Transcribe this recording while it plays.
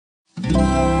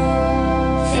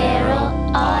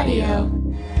Feral Audio.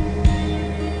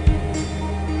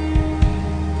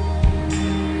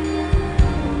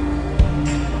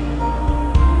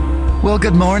 Well,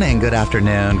 good morning, good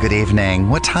afternoon, good evening.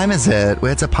 What time is it?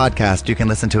 It's a podcast. You can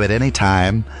listen to it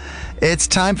anytime. It's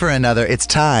time for another. It's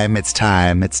time.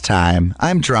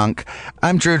 I'm drunk.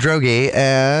 I'm Drew Droege,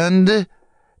 and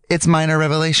it's Minor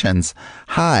Revelations.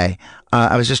 Hi.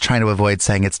 I was just trying to avoid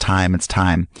saying it's time.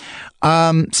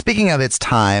 Speaking of it's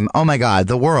time, oh my God,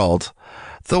 the world,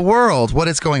 what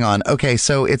is going on? Okay,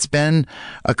 so it's been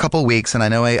a couple weeks, and I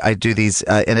know I do these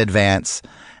in advance,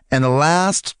 and the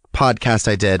last podcast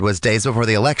I did was days before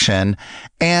the election,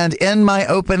 and in my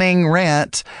opening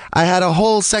rant I had a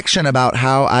whole section about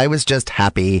how I was just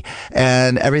happy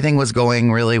and everything was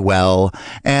going really well,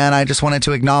 and I just wanted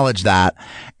to acknowledge that.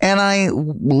 And I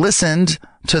listened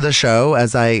to the show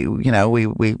as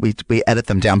we edit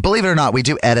them down. Believe it or not, we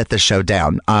do edit the show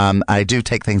down. I do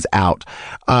take things out.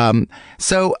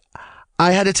 So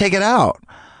I had to take it out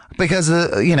because,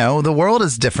 the world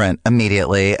is different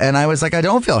immediately. And I was like, I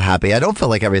don't feel happy. I don't feel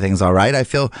like everything's all right. I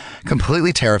feel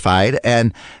completely terrified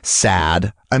and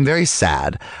sad. I'm very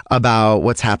sad about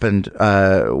what's happened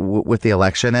with the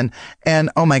election. And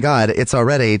oh my God, it's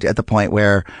already at the point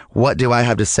where what do I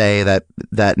have to say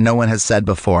that no one has said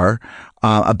before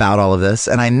about all of this?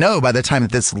 And I know by the time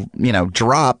that this,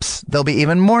 drops, there'll be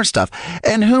even more stuff.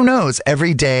 And who knows?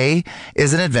 Every day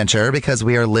is an adventure because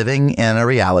we are living in a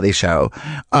reality show.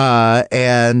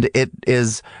 And it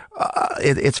is,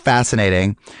 it's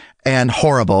fascinating and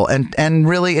horrible. And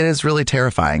really, it is really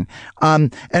terrifying.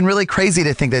 And really crazy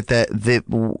to think that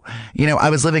I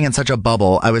was living in such a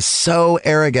bubble. I was so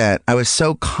arrogant. I was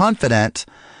so confident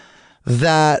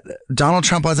that Donald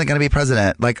Trump wasn't going to be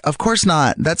president. Like, of course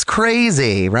not. That's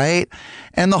crazy, right?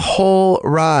 And the whole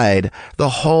ride, the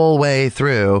whole way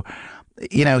through,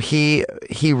 he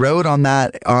rode on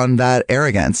that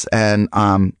arrogance and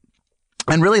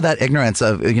really that ignorance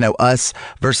of, us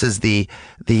versus the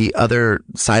other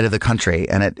side of the country.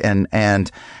 And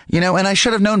I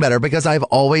should have known better because I've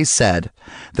always said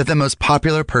that the most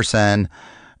popular person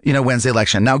wins the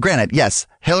election. Now, granted, yes,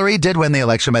 Hillary did win the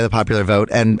election by the popular vote.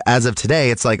 And as of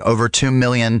today, it's like over 2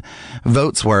 million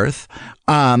votes worth.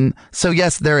 So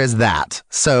yes, there is that.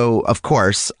 So of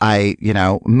course,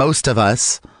 most of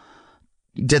us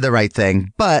did the right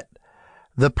thing, but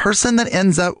the person that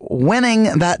ends up winning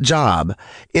that job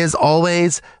is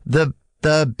always the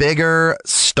bigger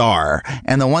star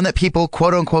and the one that people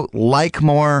quote unquote like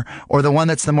more, or the one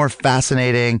that's the more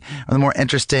fascinating or the more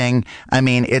interesting. I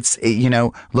mean, it's,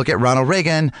 look at Ronald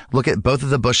Reagan, look at both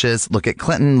of the Bushes, look at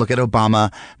Clinton, look at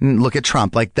Obama, look at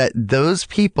Trump. Like that, those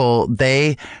people,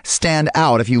 they stand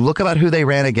out. If you look about who they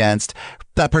ran against,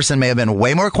 that person may have been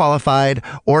way more qualified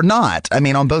or not. I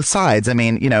mean, on both sides. I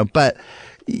mean, but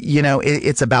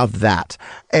it's about that.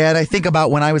 And I think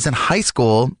about when I was in high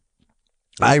school,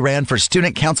 I ran for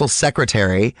student council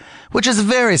secretary, which is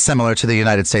very similar to the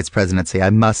United States presidency, I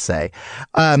must say.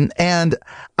 And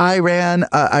I ran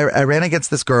against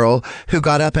this girl who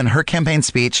got up in her campaign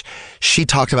speech. She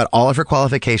talked about all of her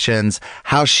qualifications,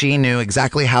 how she knew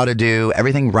exactly how to do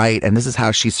everything right. And this is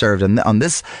how she served on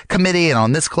this committee and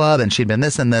on this club. And she'd been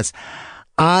this and this.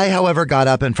 I, however, got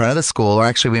up in front of the school, or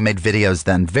actually we made videos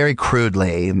then, very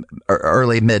crudely,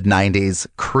 early mid-90s,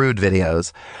 crude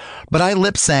videos. But I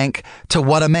lip sank to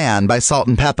What a Man by Salt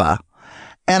and Peppa.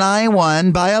 And I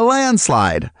won by a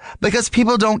landslide because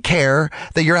people don't care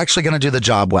that you're actually going to do the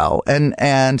job well. And,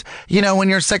 when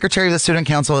you're secretary of the student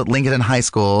council at Lincoln High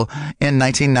School in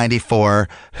 1994,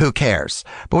 who cares?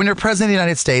 But when you're president of the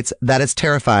United States, that is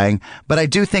terrifying. But I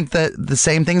do think that the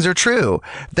same things are true.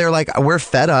 They're like, we're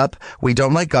fed up. We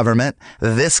don't like government.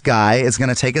 This guy is going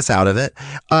to take us out of it.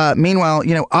 Meanwhile,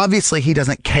 obviously he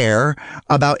doesn't care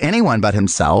about anyone but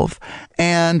himself.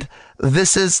 And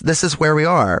this is where we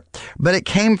are. But it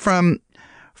came from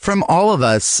all of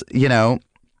us,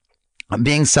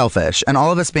 being selfish and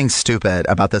all of us being stupid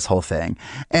about this whole thing.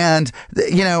 And,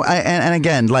 and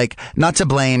again, like, not to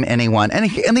blame anyone. And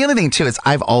the other thing too is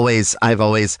I've always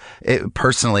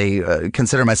personally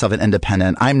consider myself an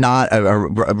independent. I'm not a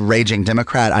raging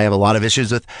Democrat. I have a lot of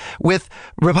issues with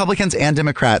Republicans and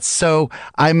Democrats. So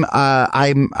I'm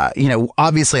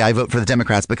obviously I vote for the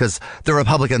Democrats because the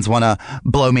Republicans want to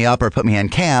blow me up or put me in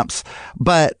camps.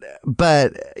 But,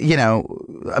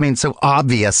 so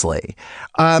obviously,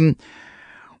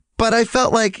 But I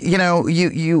felt like,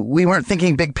 we weren't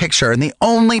thinking big picture. And the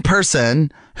only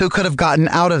person who could have gotten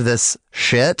out of this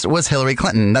shit was Hillary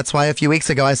Clinton. That's why a few weeks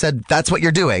ago I said, that's what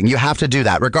you're doing. You have to do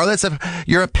that, regardless of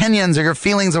your opinions or your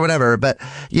feelings or whatever. But,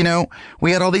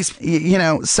 we had all these,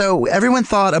 so everyone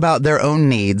thought about their own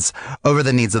needs over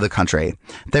the needs of the country.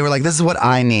 They were like, this is what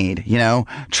I need.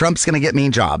 Trump's going to get me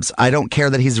jobs. I don't care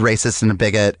that he's racist and a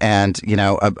bigot and,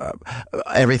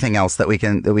 everything else that we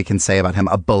can say about him,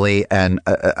 a bully and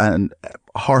a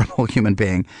horrible human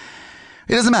being.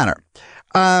 It doesn't matter.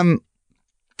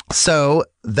 So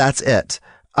that's it.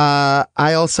 I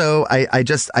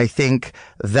think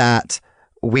that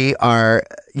we are,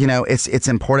 it's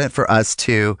important for us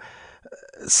to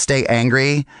stay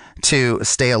angry, to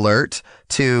stay alert,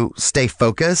 to stay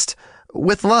focused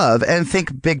with love and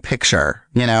think big picture,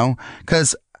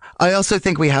 because I also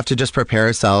think we have to just prepare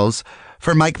ourselves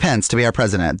for Mike Pence to be our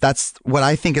president. That's what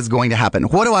I think is going to happen.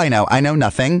 What do I know? I know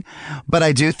nothing, but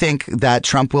I do think that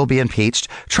Trump will be impeached.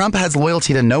 Trump has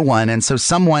loyalty to no one. And so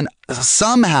someone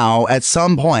somehow at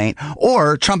some point,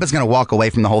 or Trump is going to walk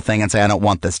away from the whole thing and say, I don't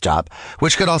want this job,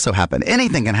 which could also happen.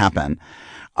 Anything can happen.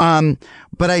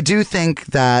 But I do think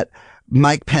that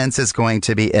Mike Pence is going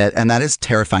to be it. And that is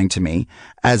terrifying to me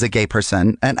as a gay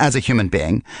person and as a human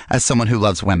being, as someone who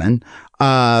loves women.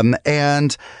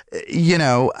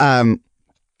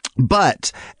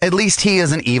 But at least he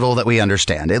is an evil that we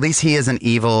understand. At least he is an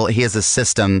evil. He is a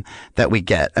system that we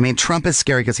get. I mean, Trump is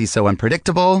scary because he's so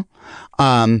unpredictable.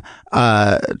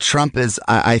 Trump is,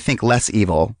 I think, less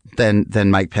evil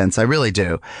than Mike Pence. I really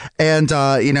do. And,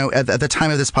 at the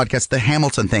time of this podcast, the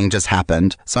Hamilton thing just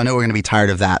happened. So I know we're going to be tired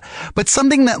of that. But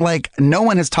something that no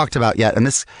one has talked about yet. And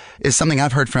this is something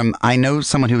I've heard from, I know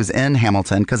someone who is in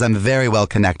Hamilton because I'm very well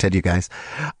connected, you guys.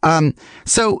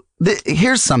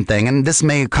 Here's something, and this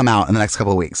may come out in the next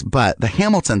couple of weeks, but the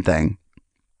Hamilton thing.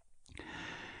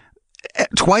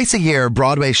 Twice a year,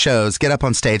 Broadway shows get up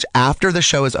on stage after the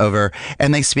show is over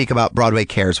and they speak about Broadway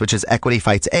Cares, which is Equity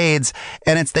Fights AIDS.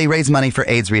 And they raise money for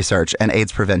AIDS research and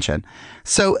AIDS prevention.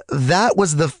 So that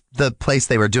was the place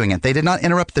they were doing it. They did not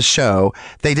interrupt the show.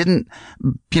 They didn't,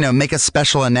 make a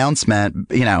special announcement,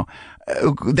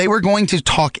 they were going to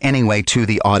talk anyway to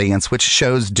the audience, which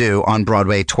shows do on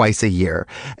Broadway twice a year.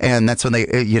 And that's when they,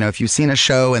 if you've seen a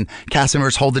show and cast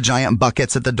members hold the giant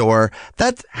buckets at the door,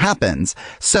 that happens.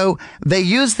 So they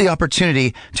used the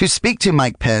opportunity to speak to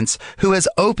Mike Pence, who has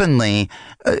openly,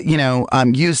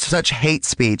 used such hate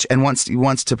speech and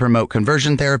wants to promote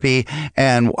conversion therapy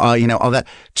and, all that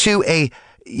to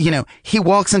he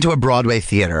walks into a Broadway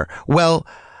theater. Well,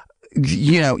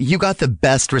 you got the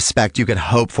best respect you could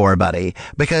hope for, buddy,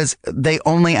 because they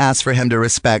only asked for him to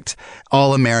respect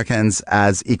all Americans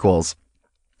as equals.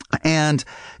 And,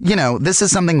 this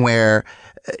is something where,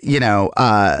 and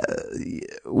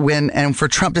for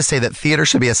Trump to say that theater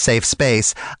should be a safe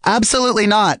space, absolutely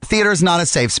not. Theater is not a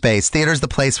safe space. Theater is the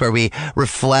place where we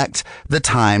reflect the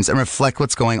times and reflect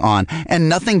what's going on. And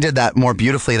nothing did that more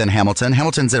beautifully than Hamilton.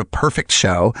 Hamilton's a perfect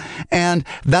show. And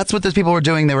that's what those people were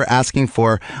doing. They were asking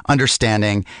for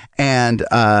understanding and,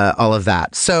 all of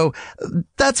that. So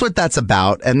that's what that's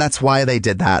about. And that's why they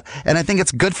did that. And I think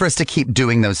it's good for us to keep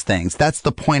doing those things. That's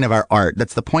the point of our art.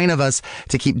 That's the point of us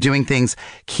to keep doing things,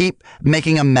 keep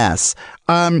making a mess.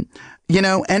 And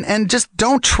just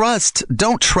don't trust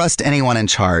anyone in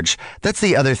charge. That's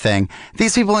the other thing.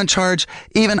 These people in charge,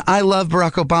 even I love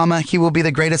Barack Obama. He will be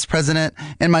the greatest president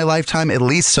in my lifetime, at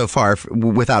least so far,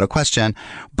 without a question.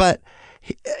 But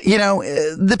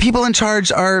the people in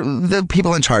charge are the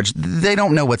people in charge. They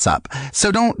don't know what's up.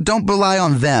 So don't rely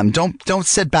on them. Don't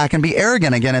sit back and be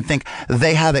arrogant again and think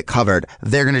they have it covered.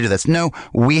 They're going to do this. No,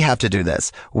 we have to do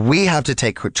this. We have to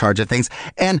take charge of things.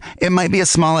 And it might be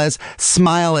as small as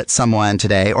smile at someone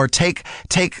today, or take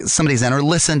somebody's in, or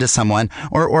listen to someone,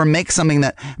 or make something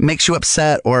that makes you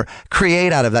upset, or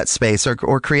create out of that space, or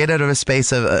create out of a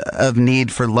space of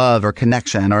need for love or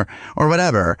connection or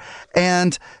whatever.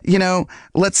 And,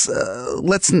 let's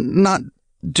not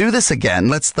do this again.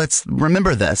 Let's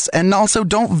remember this. And also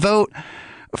don't vote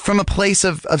from a place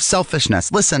of selfishness.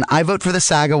 Listen, I vote for the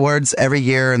SAG Awards every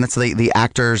year, and that's the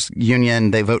actors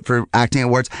union. They vote for acting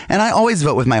awards, and I always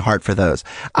vote with my heart for those.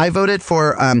 I voted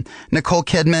for Nicole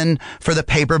Kidman for The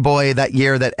Paperboy that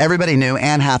year that everybody knew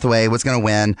Anne Hathaway was going to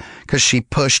win because she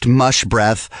pushed mush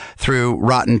breath through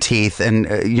rotten teeth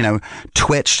and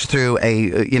twitched through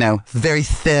a very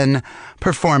thin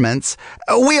performance.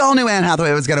 We all knew Anne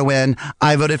Hathaway was going to win.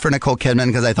 I voted for Nicole Kidman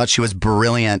because I thought she was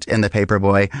brilliant in The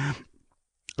Paperboy.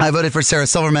 I voted for Sarah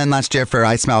Silverman last year for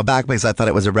I Smile Back because I thought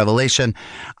it was a revelation.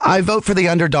 I vote for the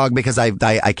underdog because I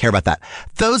care about that.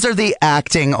 Those are the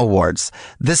acting awards.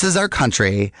 This is our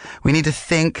country. We need to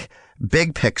think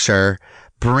big picture,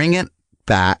 bring it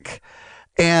back.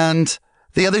 And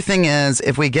the other thing is,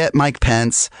 if we get Mike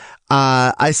Pence,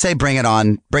 I say bring it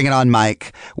on. Bring it on,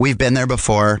 Mike. We've been there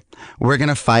before. We're going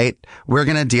to fight. We're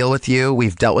going to deal with you.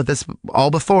 We've dealt with this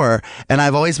all before. And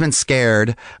I've always been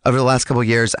scared over the last couple of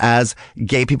years as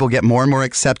gay people get more and more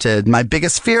accepted. My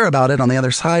biggest fear about it on the other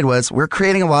side was we're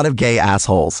creating a lot of gay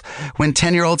assholes. When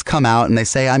 10-year-olds come out and they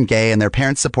say I'm gay and their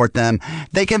parents support them,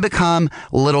 they can become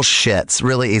little shits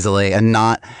really easily and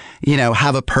not,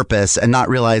 have a purpose and not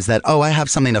realize that, oh, I have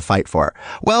something to fight for.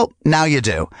 Well, now you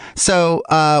do. So,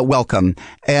 welcome.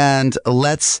 And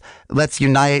let's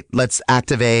unite. Let's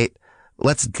activate.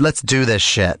 Let's do this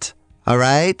shit. All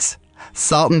right?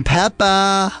 Salt and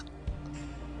pepper.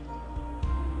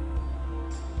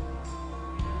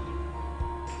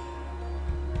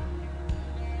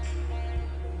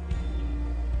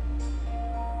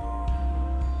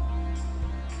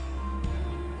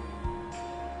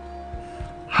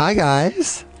 Hi,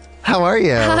 guys. How are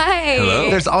you? Hi.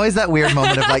 Hello. There's always that weird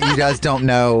moment of like, you guys don't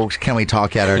know, can we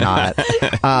talk yet or not?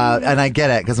 And I get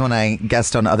it, because when I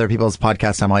guest on other people's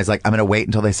podcasts, I'm always like, I'm going to wait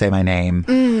until they say my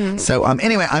name. So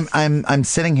anyway, I'm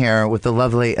sitting here with the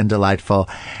lovely and delightful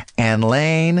Anne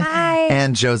Lane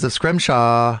and Joseph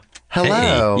Scrimshaw.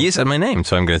 Hello. Hey, you said my name,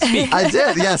 so I'm going to speak. I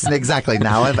did, yes, exactly.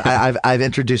 Now I've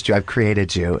introduced you. I've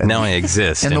created you. Now I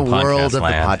exist in the world of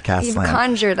land. the podcast You've land.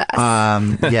 conjured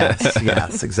us.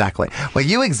 Yes, exactly. Well,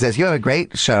 you exist. You have a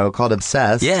great show called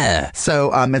Obsessed. Yeah.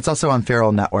 So it's also on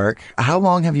Feral Network. How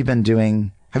long have you been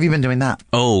doing that?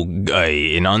 Oh,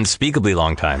 an unspeakably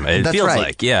long time. It That's feels right.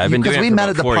 like. Yeah, I've been doing it because we for met about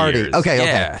at the 4 party. years. Okay.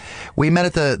 Yeah. We met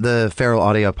at the Feral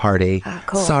Audio party.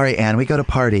 Cool. Sorry, Anne. We go to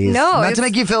parties. No, not to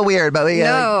make you feel weird, but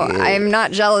No, I'm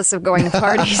not jealous of going to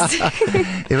parties.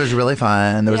 It was really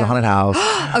fun. There was a haunted house.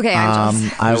 Okay, I'm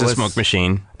jealous. There's a smoke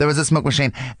machine. There was a smoke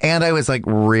machine, and I was like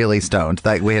really stoned.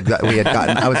 Like we had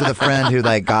gotten. I was with a friend who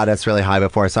like got us really high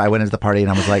before, so I went into the party, and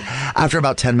I was like, after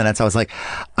about 10 minutes, I was like,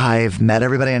 I've met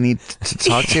everybody I need to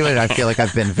talk to, and I feel like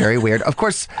I've been very weird. Of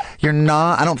course, you're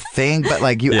not. I don't think, but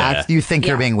like you think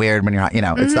you're being weird when you're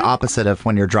not. It's the opposite of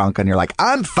when you're drunk and you're like,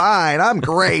 I'm fine, I'm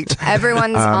great.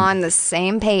 Everyone's on the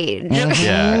same page.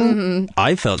 Yeah.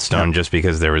 I felt stoned just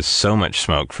because there was so much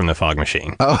smoke from the fog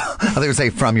machine. Oh, I think you say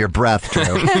from your breath, Drew.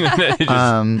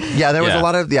 There was a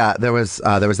lot of there was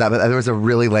that, but there was a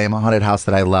really lame haunted house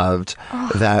that I loved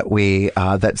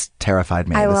that terrified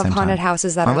me. I at the love same haunted time.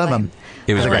 houses that I are love lame. them.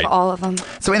 It was I great. love all of them.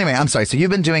 So anyway, I'm sorry. So you've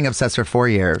been doing Obsessed for 4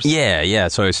 years. Yeah.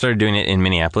 So I started doing it in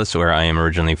Minneapolis, where I am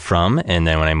originally from, and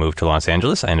then when I moved to Los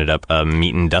Angeles, I ended up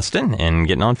meeting Dustin and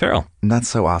getting on Feral. That's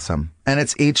so awesome. And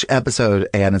it's each episode,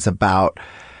 and it's about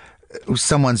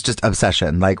someone's just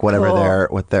obsession, like whatever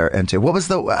Cool. what they're into. What was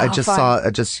the? I just saw.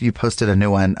 You posted a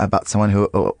new one about someone who.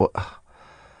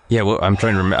 Yeah, well, I'm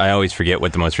trying to remember. I always forget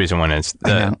what the most recent one is.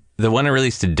 The one I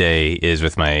released today is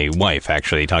with my wife,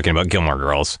 actually, talking about Gilmore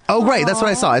Girls. Oh, great. That's what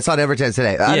I saw. I saw it advertised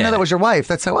today. I didn't know that was your wife.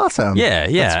 That's so awesome. Yeah.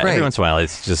 That's great. Every once in a while,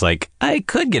 it's just like, I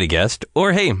could get a guest,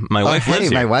 or hey, my wife lives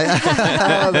here. my wife.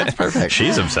 Oh, that's perfect.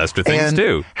 She's obsessed with things, and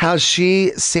too. Has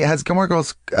Gilmore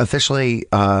Girls officially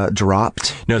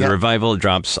dropped? No, yet? the revival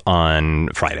drops on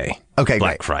Friday. Okay,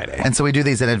 Black great. Friday. And so we do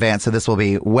these in advance, so this will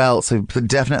be so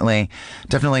definitely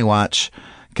watch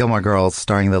Gilmore Girls,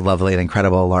 starring the lovely and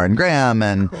incredible Lauren Graham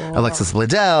and Alexis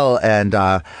Bledel, and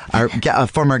our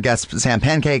former guest Sam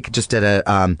Pancake just did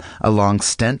a long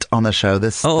stint on the show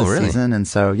this season, and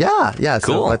so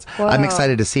Cool. So I'm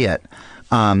excited to see it.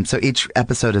 So each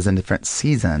episode is a different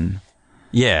season.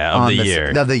 Yeah, of the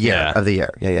year.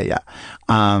 Yeah.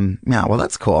 Well,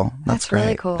 that's cool. That's great.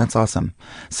 really cool. That's awesome.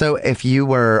 So if you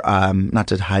were, not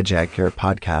to hijack your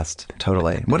podcast,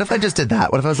 totally. What if I just did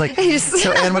that? What if I was like,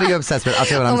 so Anne, what are you obsessed with? I'll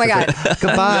tell you what I'm obsessed with.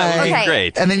 Goodbye. Okay.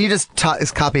 Great. And then you just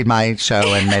copied my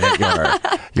show and made it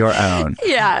your own.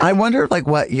 Yeah. I wonder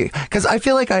because I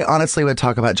feel like I honestly would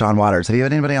talk about John Waters. Have you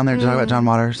had anybody on there to talk about John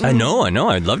Waters? I know.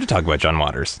 I'd love to talk about John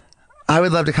Waters. I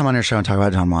would love to come on your show and talk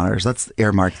about John Waters. Let's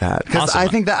earmark that, because Awesome. I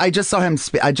think that I just saw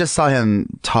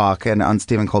him talk on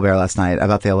Stephen Colbert last night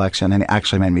about the election, and it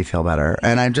actually made me feel better.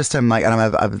 And I just am like, and I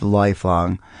have a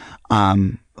lifelong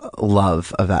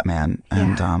love of that man.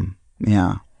 And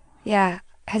Yeah.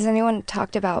 Has anyone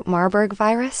talked about Marburg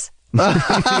virus? No,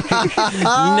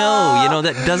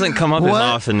 that doesn't come up as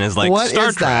often as like what Star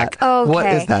is Trek. that? Okay. What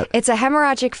is that? It's a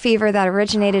hemorrhagic fever that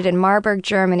originated in Marburg,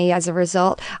 Germany, as a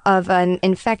result of an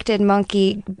infected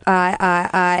monkey.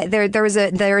 There was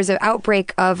an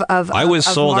outbreak of I was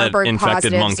sold at Marburg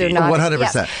infected positive monkey. zoonotic.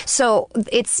 100%. Yes. So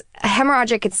it's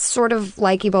hemorrhagic. It's sort of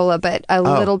like Ebola, but a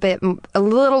little bit.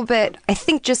 I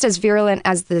think just as virulent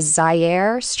as the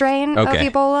Zaire strain of Okay.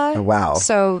 Ebola. Oh, wow.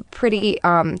 So pretty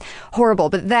horrible.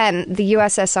 But then the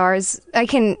USSR's. I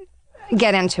can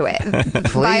get into it.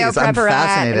 Please, I'm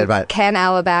fascinated by it. Ken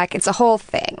Alabac. It's a whole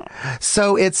thing.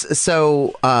 So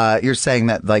you're saying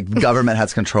that like government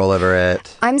has control over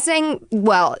it. I'm saying,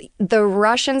 well, the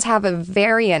Russians have a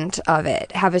variant of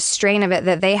it, have a strain of it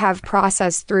that they have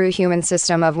processed through a human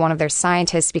system of one of their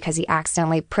scientists because he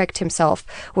accidentally pricked himself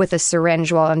with a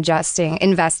syringe while injecting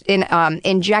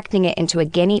it into a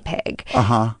guinea pig.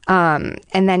 And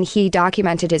then he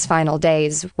documented his final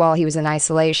days while he was in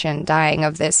isolation, dying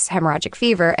of this hemorrhagic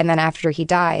fever. And then after he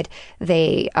died,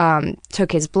 they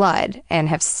took his blood and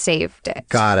have saved it.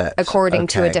 Got it. According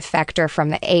to a Okay. defector from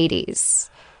the 80s.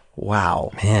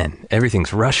 Wow. Man,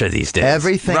 everything's Russia these days.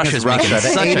 Everything Russia's is Russia. making The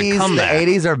such 80s, a comeback. the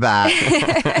 80s are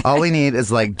back. All we need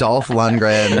is like Dolph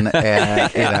Lundgren,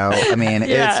 and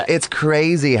it's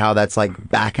crazy how that's like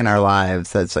back in our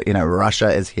lives. That's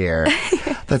Russia is here.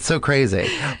 That's so crazy.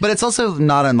 But it's also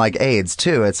not unlike AIDS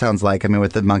too. It sounds like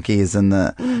with the monkeys and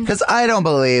because I don't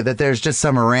believe that there's just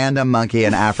some random monkey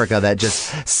in Africa that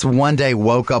just one day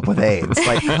woke up with AIDS.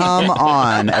 Like, come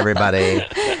on, everybody.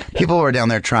 People were down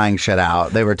there trying shit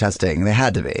out. They were testing. They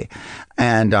had to be.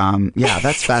 And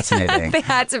that's fascinating. They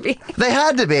had to be. They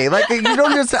had to be. Like, you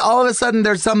don't just all of a sudden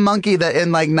there's some monkey that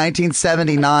in like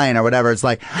 1979 or whatever, it's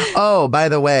like, oh, by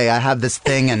the way, I have this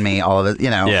thing in me, all of it,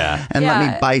 Yeah. and let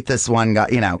me bite this one guy,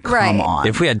 come Right. on.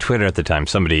 If we had Twitter at the time,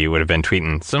 somebody would have been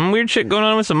tweeting some weird shit going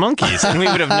on with some monkeys, and we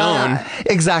would have known.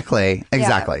 Exactly. We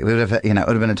would have, it would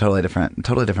have been a totally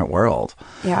different world.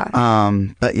 Yeah.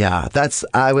 But yeah,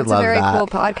 I would It's love a very that. cool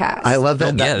podcast. I love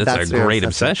that. That's a great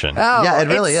obsession. Oh, Yeah, it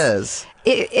really is.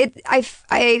 I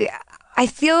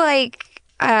feel like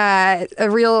a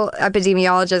real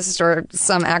epidemiologist or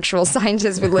some actual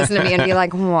scientist would listen to me and be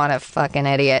like, what a fucking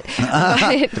idiot.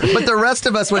 But the rest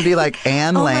of us would be like,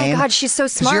 Anne Oh Lane. my God, she's so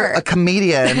 'cause smart. You're a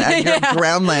comedian and you're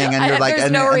groundling and you're like, There's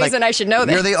no reason I should know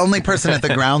this. You're the only person at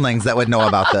the groundlings that would know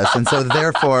about this. And so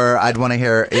therefore I'd want to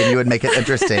hear, and you would make it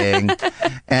interesting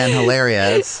and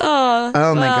hilarious.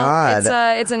 Oh my God.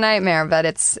 It's a nightmare, but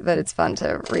it's fun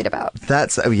to read about.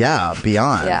 That's, beyond.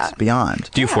 Yeah.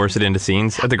 Beyond. Do you force it into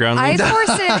scenes at the ground? I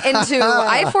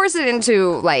force it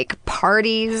into like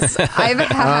parties. I've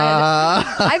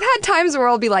had times where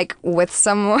I'll be like with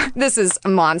someone. This is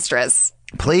monstrous.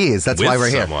 Please. That's With why we're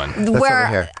someone. here. That's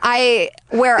why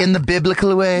we're here. In the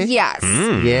biblical way? Yes.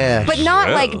 Yeah. But not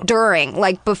Whoa. like during,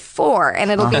 like before,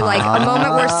 and it'll be like a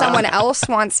moment where someone else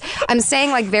wants. I'm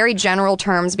saying like very general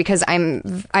terms because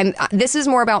I'm. This is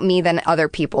more about me than other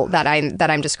people that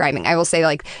I'm describing. I will say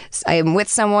like I'm with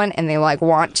someone and they like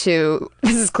want to.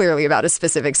 This is clearly about a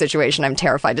specific situation I'm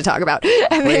terrified to talk about,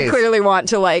 and they Please. clearly want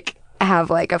to like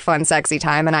have like a fun, sexy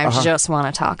time, and I just want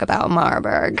to talk about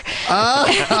Marburg.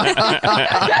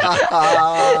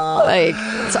 Like,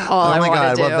 it's all I Oh my want God!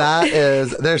 to do. Well, that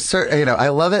is there's certain I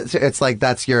love it. It's like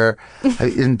that's your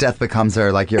in Death Becomes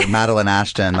Her, like your Madeline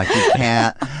Ashton. Like you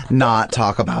can't not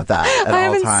talk about that at I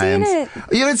all haven't times. seen it.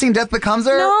 You haven't seen Death Becomes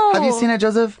Her? No. Have you seen it,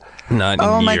 Joseph? Not in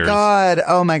Oh my years. God!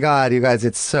 Oh my God! You guys,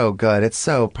 it's so good. It's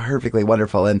so perfectly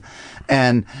wonderful, and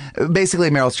basically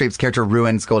Meryl Streep's character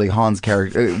ruins Goldie Hawn's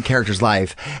character's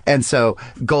life, and so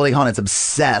Goldie Hawn is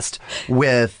obsessed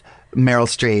with Meryl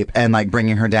Streep and like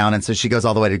bringing her down, and so she goes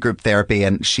all the way to group therapy,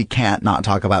 and she can't not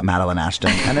talk about Madeline Ashton,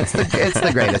 and it's the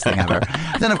greatest thing ever.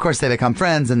 Then of course they become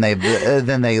friends, and they drink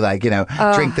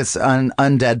this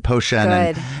undead potion,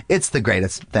 and Good. it's the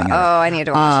greatest thing ever. Oh, I need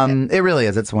to watch it. It really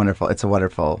is. It's wonderful. It's a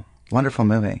wonderful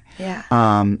movie. Yeah.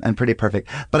 And pretty perfect.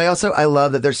 But I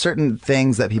love that there's certain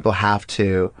things that people have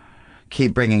to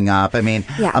keep bringing up. I mean,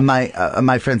 Yeah.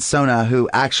 my friend Sona, who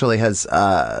actually has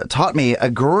taught me a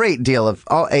great deal of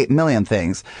all 8 million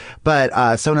things,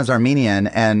 but Sona's Armenian,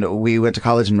 and we went to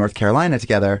college in North Carolina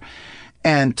together.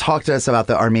 And talked to us about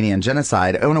the Armenian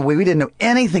genocide. Oh no, we didn't know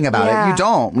anything about it. Yeah. You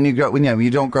don't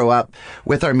you don't grow up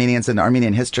with Armenians and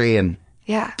Armenian history, and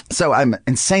Yeah. so I'm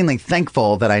insanely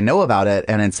thankful that I know about it,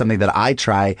 and it's something that I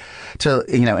try to,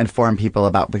 inform people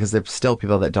about, because there's still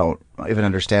people that don't even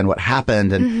understand what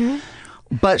happened. And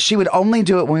But she would only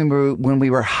do it when we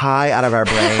were high out of our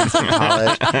brains in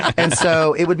college, and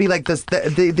so it would be like this.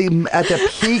 At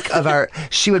the peak of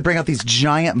she would bring out these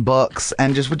giant books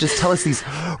and would just tell us these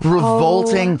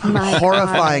revolting,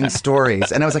 horrifying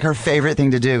stories. And it was like her favorite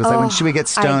thing to do. It was like when she would get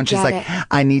stoned, she's like,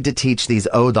 "I need to teach these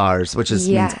Odars," which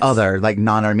means other, like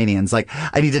non-Armenians. Like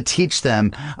I need to teach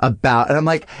them about. And I'm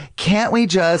like, can't we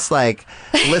just like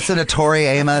listen to Tori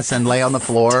Amos and lay on the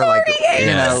floor like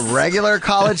regular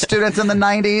college students in the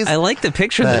 90s. I like the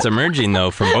picture that's emerging, though,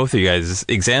 from both of you guys'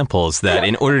 examples that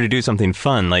in order to do something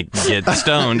fun, like get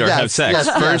stoned or have sex,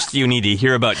 first you need to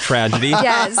hear about tragedy.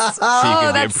 Yes. So you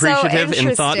can be appreciative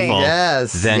and thoughtful.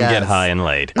 Yes. Then get high and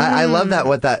laid. I love that,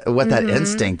 what that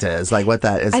instinct is. Like what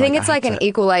that is. I think it's like an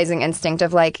equalizing instinct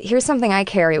of like, here's something I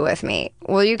carry with me.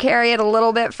 Will you carry it a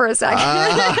little bit for a second?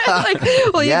 Like,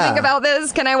 will you think about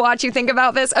this? Can I watch you think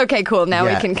about this? Okay, cool. Now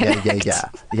we can connect.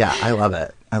 Yeah. I love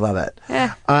it.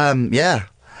 Yeah.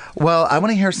 Well, I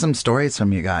want to hear some stories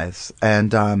from you guys.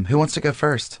 And who wants to go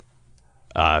first?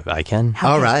 I can.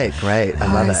 All right, great.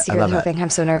 I love it. I love it. I'm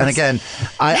so nervous. And again,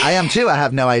 I am too. I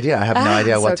have no idea. I have no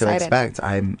idea what so to expect.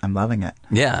 I'm loving it.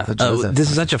 Yeah. This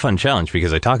is such a fun challenge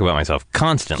because I talk about myself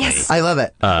constantly. Yes. I love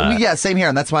it. Yeah, same here.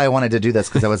 And that's why I wanted to do this,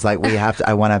 because I was like,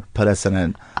 I want to put us in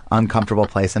an uncomfortable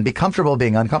place and be comfortable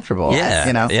being uncomfortable. Yeah.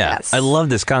 You know? Yeah. Yes. I love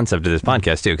this concept of this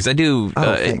podcast too, because I do,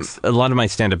 thanks. a lot of my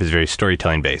stand-up is very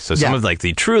storytelling based. So some of like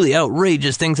the truly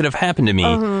outrageous things that have happened to me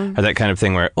are that kind of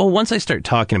thing where, once I start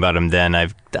talking about them, then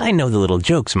I know the little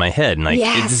jokes in my head. And like,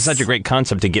 it's such a great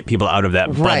concept to get people out of that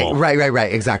bubble.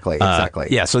 Right. Exactly.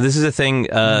 Yeah. So this is a thing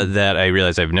that I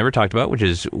realized I've never talked about, which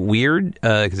is weird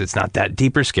because it's not that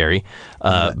deep or scary.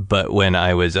 But when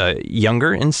I was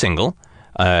younger and single,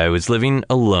 I was living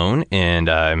alone, and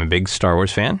I'm a big Star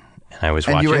Wars fan. And I was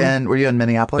watching. Were you in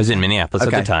Minneapolis? I was in Minneapolis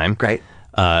at the time. Great.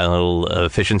 A little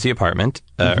efficiency apartment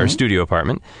or studio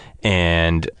apartment,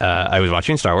 and I was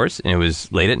watching Star Wars, and it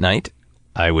was late at night.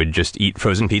 I would just eat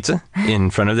frozen pizza in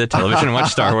front of the television and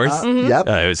watch Star Wars. Yep.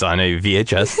 It was on a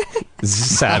VHS.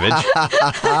 Savage.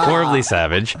 Horribly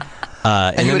savage.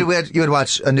 And you would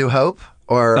watch A New Hope?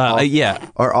 Or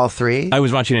or all three? I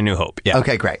was watching A New Hope, yeah.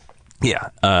 Okay, great. Yeah,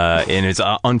 and it's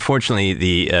unfortunately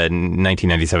the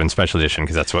 1997 special edition,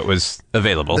 because that's what was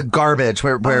available. The garbage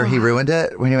where he ruined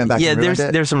it when he went back. And ruined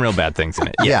it? There's some real bad things in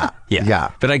it.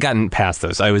 Yeah. But I gotten past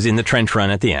those. I was in the trench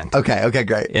run at the end. Okay,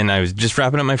 great. And I was just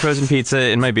wrapping up my frozen pizza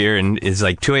and my beer, and it's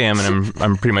like 2 a.m. and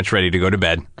I'm pretty much ready to go to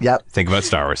bed. Yep. Think about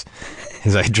Star Wars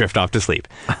as I drift off to sleep.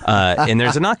 And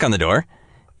there's a knock on the door,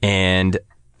 and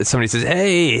somebody says,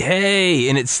 hey,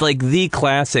 and it's like the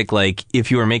classic, like if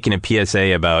you were making a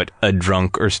PSA about a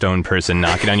drunk or stoned person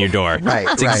knocking on your door. Right.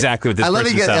 It's exactly what this person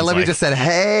sounds like. I love you just said,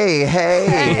 hey.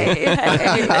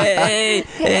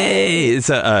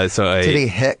 Did he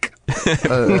hick?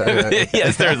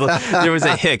 Yes, there was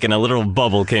a hick and a little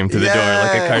bubble came through the door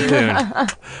like a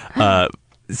cartoon.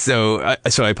 So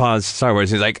I paused Star Wars.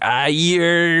 He's like,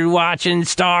 you're watching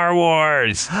Star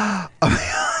Wars. Oh my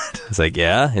God. I was like,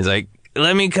 yeah. He's like,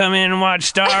 let me come in and watch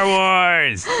Star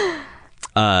Wars.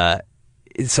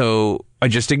 So I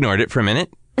just ignored it for a minute.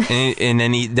 And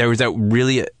then there was that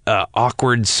really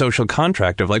awkward social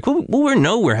contract of like, well, we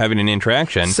know we're having an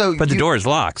interaction, but the door is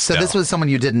locked. So this was someone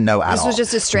you didn't know at all. This was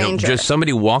just a stranger. No, just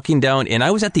somebody walking down, and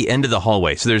I was at the end of the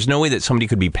hallway, so there's no way that somebody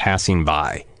could be passing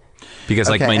by. Because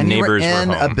like my neighbors were home.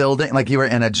 You were in a building, like you were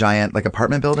in a giant like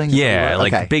apartment building? Yeah,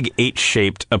 like big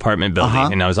H-shaped apartment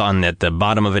building, and I was on at the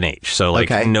bottom of an H. So like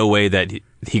no way that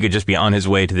he could just be on his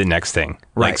way to the next thing.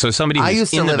 Right. Like so somebody who's I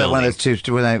used to live at one of those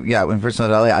two, when I first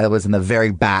moved to LA, I was in the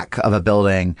very back of a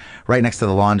building right next to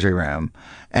the laundry room.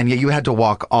 And yet you had to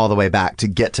walk all the way back to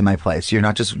get to my place. You're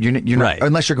not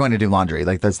unless you're going to do laundry.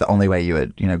 Like that's the only way you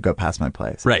would, go past my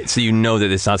place. Right. So you know that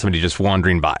it's not somebody just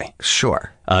wandering by.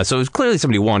 Sure. So it was clearly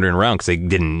somebody wandering around because they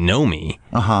didn't know me.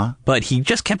 But he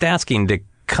just kept asking to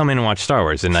come in and watch Star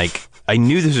Wars. And like, I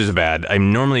knew this was bad.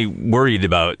 I'm normally worried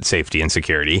about safety and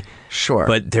security. Sure.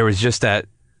 But there was just that.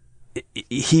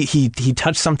 He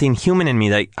touched something human in me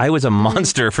that I was a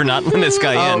monster for not letting this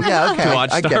guy in to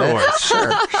watch Star Wars.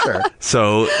 Sure.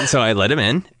 So I let him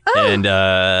in, and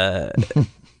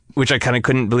which I kind of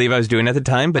couldn't believe I was doing at the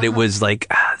time, but it was like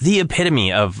the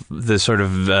epitome of the sort of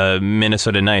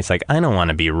Minnesota nice. Like, I don't want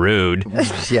to be rude to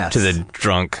the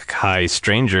drunk, high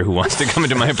stranger who wants to come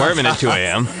into my apartment at 2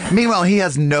 a.m. Meanwhile, he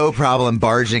has no problem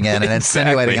barging in and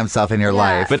insinuating himself in your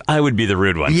life. But I would be the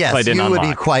rude one. Yes, if I didn't you unlock. would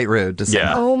be quite rude to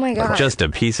someone. Oh my God. Just a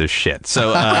piece of shit.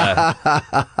 So,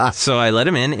 so I let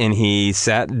him in, and he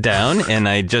sat down, and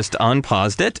I just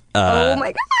unpaused it. Oh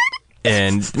my God.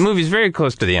 And the movie's very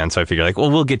close to the end, so I figure like,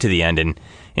 well, we'll get to the end and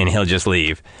he'll just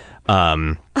leave.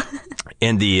 And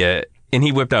And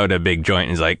he whipped out a big joint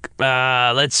and he's like,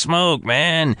 let's smoke,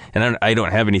 man. And I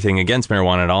don't have anything against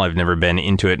marijuana at all. I've never been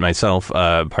into it myself,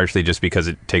 partially just because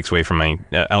it takes away from my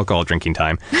alcohol drinking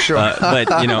time. Sure.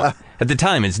 But, at the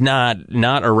time, it's not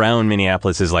around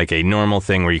Minneapolis is like a normal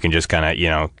thing where you can just kind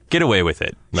of, get away with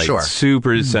it. Like Sure.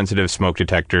 super sensitive smoke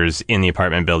detectors in the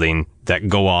apartment building that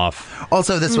go off.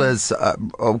 Also, this was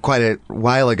quite a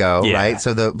while ago, Yeah. right?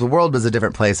 So the world was a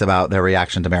different place about their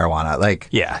reaction to marijuana. Like,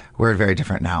 Yeah. we're very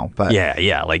different now. But Yeah.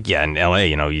 In LA,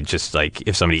 you just like,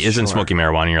 if somebody isn't smoking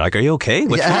marijuana, you're like, are you okay?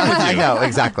 What's wrong with you? I know,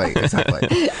 exactly.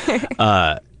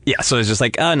 So it's just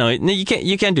like, oh, no, you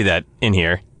can't do that in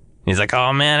here. He's like,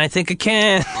 oh, man, I think I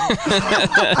can.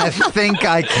 I think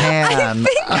I can.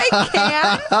 I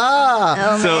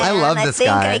can. So I love this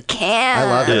guy. I can. I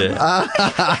love him.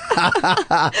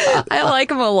 I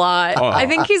like him a lot. Oh. I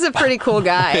think he's a pretty cool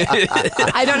guy.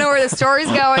 I don't know where the story's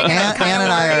going. and I'm Ann kinda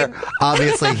and I worried. are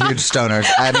obviously huge stoners.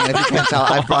 I mean, if you can't tell,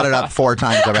 I've brought it up 4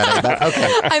 times already. But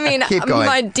okay. I mean, Keep going.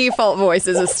 my default voice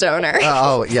is a stoner.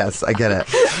 Oh, yes, I get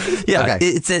it. Yeah, Okay.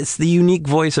 it's the unique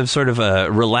voice of sort of a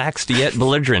relaxed yet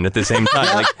belligerent at the same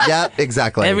time. Like, Yeah,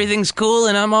 exactly. everything's cool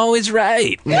and I'm always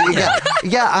right.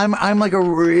 Yeah, I'm like a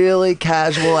really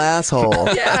casual asshole.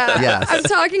 Yeah. Yes. I'm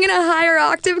talking in a higher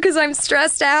octave because I'm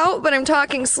stressed out, but I'm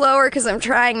talking slower because I'm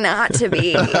trying not to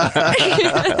be.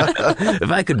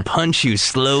 If I could punch you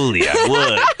slowly,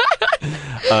 I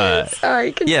would.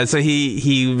 Sorry. Yeah, so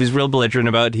he was real belligerent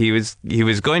about he was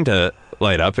going to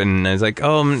light up, and I was like,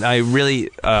 I really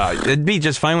it'd be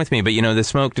just fine with me, but the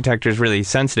smoke detector is really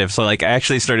sensitive, so like I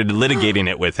actually started litigating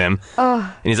it with him.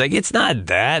 And he's like, it's not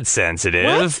that sensitive.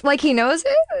 What? Like he knows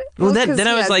it? Well, 'cause then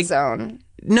I he was has like- his own.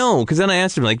 No, because then I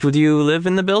asked him, like, well, do you live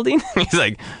in the building? He's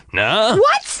like, no.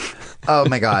 What? Oh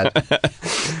my god.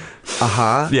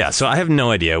 Yeah, so I have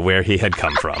no idea where he had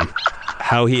come from,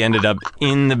 how he ended up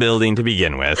in the building to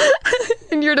begin with.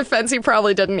 In your defense, he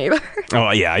probably didn't either.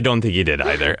 Oh, yeah, I don't think he did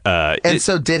either. And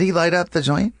so did he light up the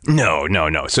joint? No.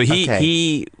 So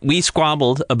we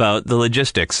squabbled about the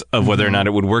logistics of whether or not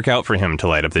it would work out for him to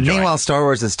light up the joint. Meanwhile, Star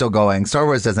Wars is still going. Star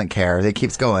Wars doesn't care. It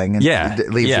keeps going and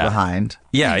leaves you behind.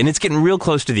 Yeah, and it's getting real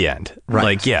close to the end. Right.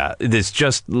 Like, yeah, there's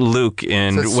just Luke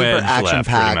and So it's Wedge super action left,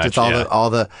 packed. pretty It's much, all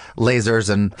the lasers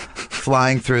and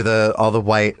flying through all the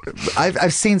white.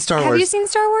 I've seen Star Wars. Have you seen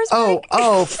Star Wars?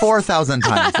 Mike? 4,000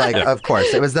 times. Like, of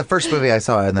course, it was the first movie I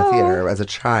saw in the theater as a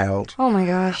child. Oh my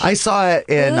gosh. I saw it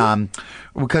in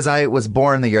because I was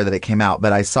born the year that it came out,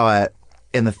 but I saw it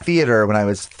in the theater when I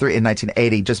was 3 in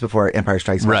 1980, just before Empire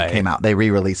Strikes Back Right. came out. They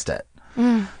re-released it.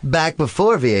 Back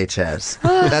before VHS,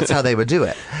 that's how they would do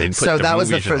it. They'd put So the that was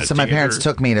the movies in first. the So my parents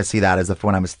theater. took me to see that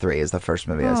when I was 3, is the first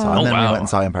movie I saw, and then we wow. went and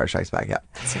saw Empire Strikes Back. Yeah,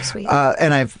 so sweet.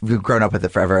 and I've grown up with it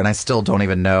forever, and I still don't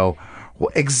even know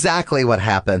exactly what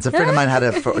happens. A friend of mine had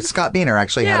Scott Biener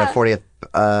actually had a Yeah.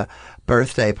 40th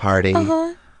birthday party,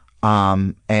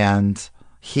 and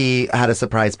he had a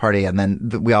surprise party, and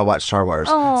then we all watched Star Wars.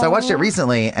 So I watched it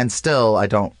recently, and still I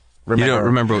don't remember. You don't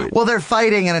remember? Well, they're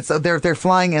fighting, and they're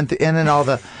flying in and all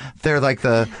they're like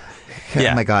the.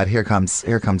 Yeah. Oh my God! Here comes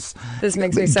This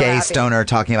makes me so gay happy. stoner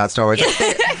talking about Star Wars.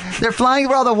 They're flying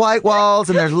over all the white walls,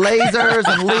 and there's lasers,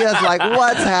 and Leah's like,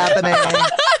 "What's happening?"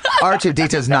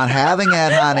 R2D2's not having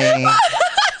it, honey.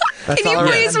 That's Can you all I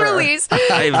please remember. release?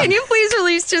 Can you please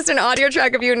release just an audio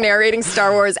track of you narrating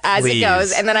Star Wars as Please. it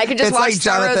goes, and then I could just It's watch like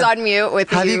Star Wars Jonathan- on mute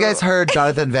with you? Have you guys heard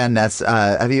Jonathan Van Ness?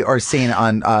 Have you or seen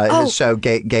on his show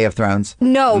Gay of Thrones?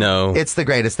 No. No. It's the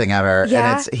greatest thing ever,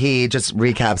 Yeah? and he just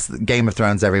recaps Game of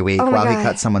Thrones every week my while he God.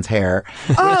 cuts someone's hair,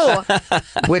 Oh,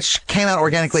 which came out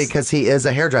organically because he is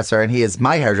a hairdresser, and he is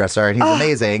my hairdresser, and he's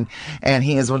amazing, and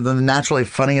he is one of the naturally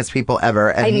funniest people ever.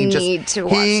 And I he need to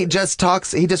watch he it. just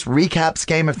talks. He just recaps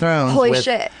Game of Thrones. Holy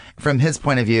shit. From his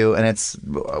point of view, and it's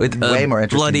With way a more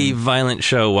interesting. bloody, violent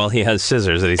show while he has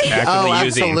scissors that he's actively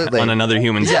using absolutely. on another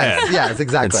human's Yes, head. yes,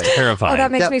 exactly. It's terrifying. oh,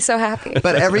 that makes Yep. me so happy.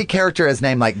 But every character is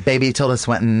named like Baby Tilda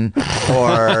Swinton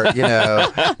or,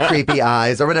 Creepy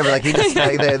Eyes or whatever. Like,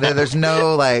 there's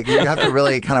no, like, you have to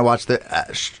really kind of watch the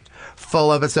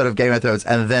full episode of Game of Thrones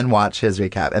and then watch his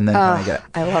recap and then kind of get it.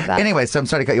 I love that. Anyway, so I'm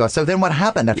sorry to cut you off. So then what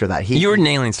happened after that? You were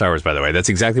nailing Star Wars, by the way. That's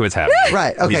exactly what's happening.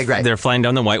 Right. Okay, great. They're flying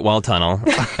down the White Wall Tunnel,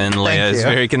 and Leia is you.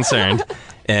 very concerned.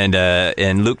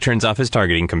 And Luke turns off his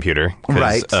targeting computer because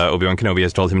Right. Obi-Wan Kenobi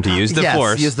has told him to use the yes,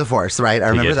 Force. use the Force, right? I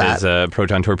to remember get that. his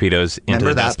proton torpedoes into Remember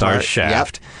the Death that Star's part.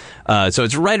 shaft. So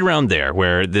it's right around there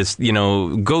where this,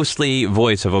 ghostly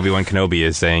voice of Obi-Wan Kenobi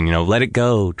is saying, let it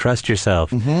go, trust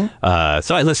yourself. Mm-hmm.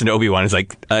 So I listened to Obi-Wan. It's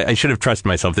like, I should have trusted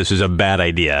myself. This was a bad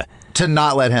idea. to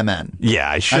not let him in. Yeah,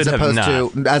 I should have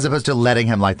not. As opposed to letting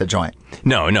him light the joint.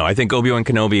 No. I think Obi-Wan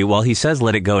Kenobi, while he says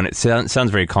let it go, and it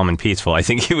sounds very calm and peaceful, I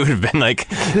think he would have been like,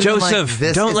 Joseph,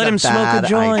 don't let him smoke a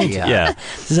joint. Idea. Yeah,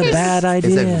 this is a bad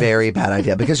idea. It's a very bad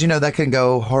idea because, that can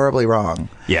go horribly wrong.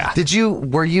 Yeah.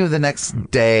 Were you the next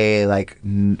day, like,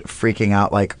 freaking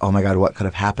out, like, oh my God, what could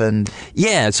have happened?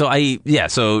 Yeah, so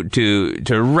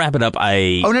to wrap it up,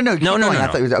 Oh, no. I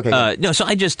thought it was, okay. No, so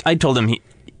I told him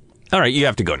all right, you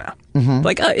have to go now. Mm-hmm.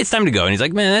 Like, it's time to go. And he's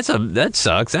like, man, that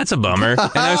sucks. That's a bummer. And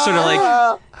I was sort of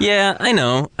like, yeah, I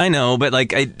know. But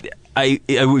like, I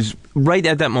was right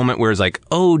at that moment where it's like,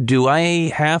 oh, do I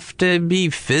have to be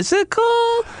physical?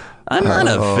 I'm not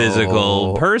a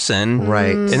physical person.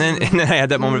 Right. And then I had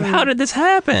that moment of, how did this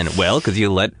happen? Well, because you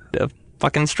let a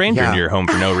fucking stranger into your home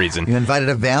for no reason. You invited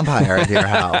a vampire into your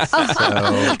house.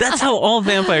 So. That's how all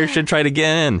vampires should try to get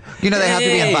in. They have to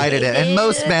be invited in. In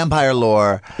most vampire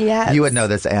lore, yes. you would know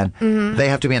this, Anne, they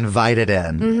have to be invited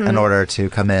in order to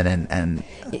come in and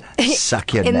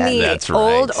suck you in. In the That's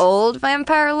right. old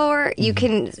vampire lore, you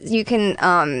can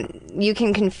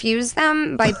confuse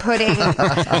them by putting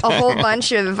a whole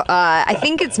bunch of I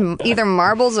think it's either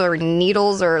marbles or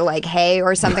needles or like hay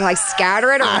or something, like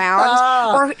scatter it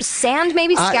around, or sand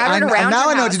maybe scattered around. Now your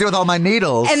I know what house. to do with all my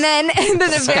needles. And then the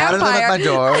Scatter them at vampire, my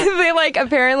door. they like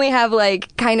apparently have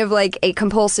like kind of like a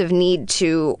compulsive need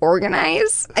to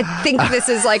organize. I think this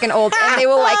is like an old, and they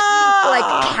will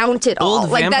like count it all. Old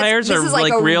Like vampires this are is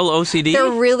like a real OCD? They're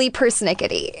really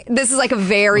persnickety. This is like a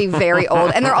very, very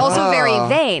old, and they're also very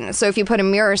vain. So if you put a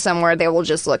mirror somewhere, they will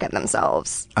just look at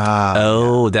themselves.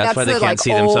 That's why they the, can't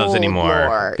see old themselves anymore.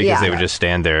 lore. Because Yeah. they would just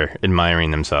stand there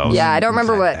admiring themselves. Yeah, I don't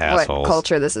remember what Assholes.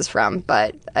 culture this is from,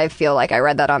 but I feel like I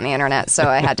read that on the internet, so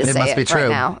I had to say must be it true. right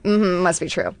now. Must be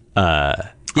true.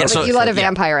 Yeah, But you let a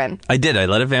vampire in. I did. I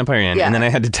let a vampire in, Yeah. and then I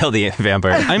had to tell the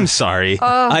vampire, I'm sorry.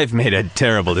 I've made a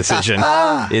terrible decision.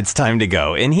 It's time to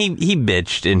go. And he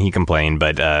bitched and he complained,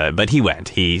 but he went.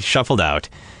 He shuffled out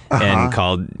and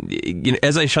called.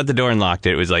 As I shut the door and locked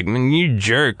it, it was like, you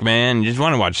jerk, man. You just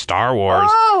want to watch Star Wars.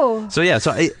 Oh! So yeah,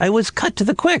 so I was cut to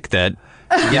the quick that...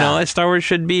 Star Wars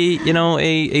should be,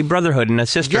 a brotherhood and a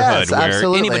sisterhood Yes, where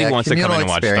absolutely. anybody A wants to come in and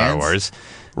communal watch Star experience. Wars.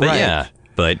 But Right. yeah,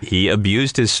 but he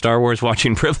abused his Star Wars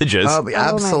watching privileges. Oh,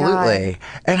 absolutely.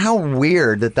 And how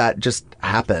weird that just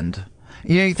happened.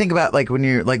 You think about like when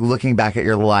you're like looking back at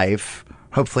your life,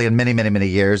 hopefully in many, many, many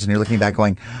years, and you're looking back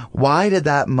going, why did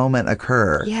that moment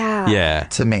occur Yeah.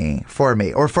 to me,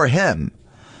 or for him?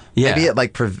 Yeah. Maybe it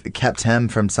like kept him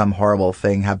from some horrible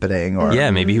thing happening, or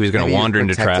Yeah, maybe he was going to maybe it wander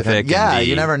into protected him. traffic. Yeah, and be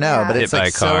you never know. But hit it's by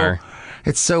like a car.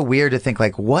 it's so weird to think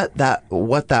like what that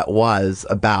was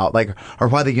about, like, or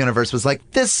why the universe was like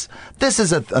this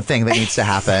is a thing that needs to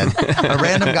happen. A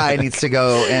random guy needs to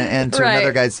go into Right.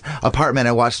 another guy's apartment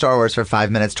and watch Star Wars for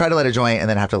 5 minutes, try to light a joint, and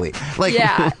then have to leave. Like,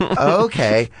 Yeah.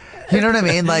 okay. You know what I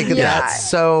mean? Like, Yeah. that's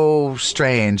so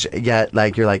strange. Yet,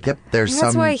 like, you're like, yep, there's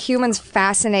That's some. why humans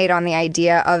fascinate on the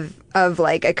idea of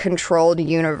like a controlled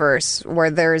universe where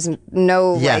there's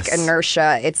no Yes. like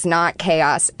inertia. It's not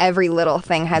chaos. Every little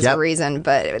thing has Yep. a reason,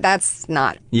 but that's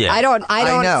not. Yeah. I don't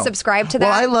know. subscribe to that.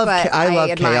 Well, I love but I love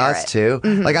admire chaos it. too.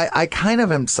 Like I kind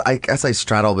of am. I guess I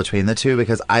straddle between the two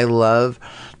because I love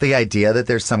the idea that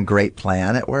there's some great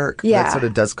plan at work. Yeah. That sort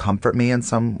of does comfort me in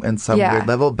some Yeah. weird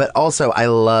level. But also I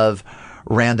love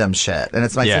random shit, and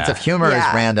it's my Yeah. sense of humor is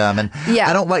Yeah. random, and Yeah.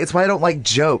 I don't like. It's why I don't like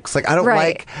jokes. Like I don't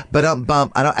Right. like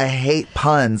bump. I hate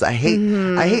puns. I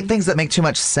hate things that make too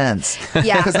much sense.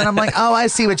 Yeah. Because then I'm like, oh, I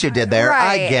see what you did there.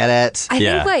 I Right. get it. I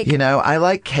Yeah. think like You know, I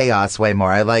like chaos way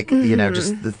more. I like,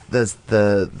 just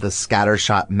the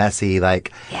scattershot, messy,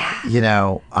 like,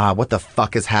 what the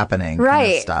fuck is happening? kind of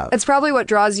right. stuff. It's probably what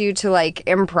draws you to like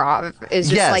improv is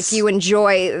just Yes. like you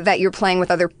enjoy that you're playing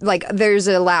with other, like there's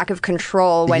a lack of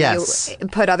control when Yes. you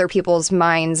put other people's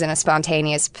minds in a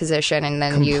spontaneous position and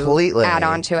then Completely. you add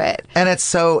on to it. And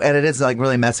it is like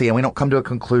really messy, and we don't come to a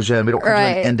conclusion. We don't come to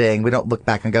Right. an ending. We don't look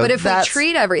back and go, But if we that's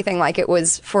treat everything like it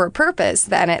was for a purpose,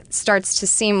 then it starts to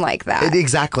seem like that.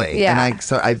 exactly. Yeah.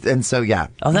 And so yeah.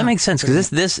 Oh, that makes sense because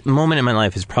this moment in my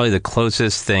life is probably the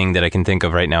closest thing that I can think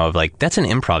of right now of like that's an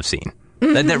improv scene.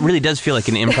 That really does feel like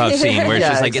an improv scene where it's Yeah,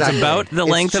 just like exactly. it's about the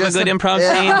It's length of a just good a- improv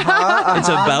Yeah, scene. It's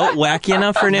about wacky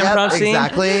enough for an Yep, improv scene.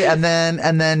 exactly. And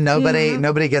then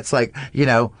nobody gets like,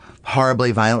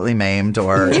 horribly, violently maimed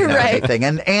or Right. anything.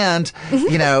 And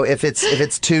if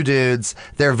it's two dudes,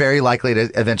 they're very likely to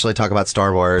eventually talk about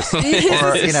Star Wars. Or, in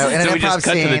an So we improv just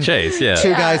cut to the scene, chase, yeah.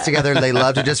 two guys together, they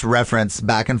love to just reference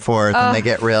back and forth, and they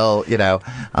get real.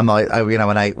 I'm always,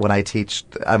 when I teach,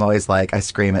 I'm always like, I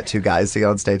scream at two guys to go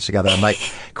on stage together. I'm like,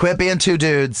 quit being two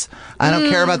dudes. I don't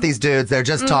care about these dudes. They're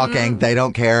just talking. They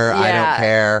don't care. I don't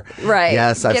care. Right.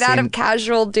 Yes, Get out of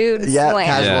casual dude land.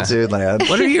 casual dude land.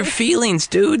 What are your feelings,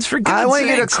 dudes? For God's I want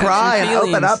you to sakes, cry have and your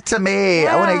open feelings. up to me.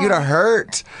 I want you to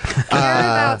hurt. Care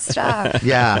about stuff.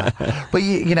 Yeah, but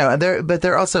but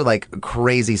there are also like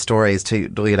crazy stories too.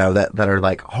 That are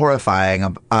like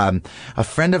horrifying. A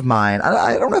friend of mine.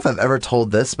 I don't know if I've ever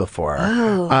told this before.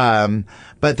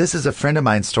 But this is a friend of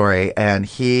mine's story, and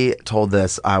he told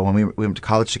this when we went to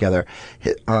college together.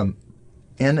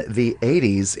 In the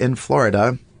 80s in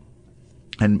Florida.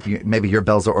 And maybe your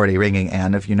bells are already ringing,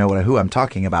 Anne, if you know who I'm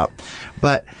talking about.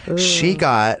 But she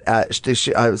got a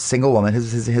single woman,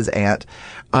 his aunt,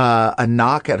 a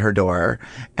knock at her door,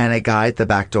 and a guy at the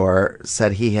back door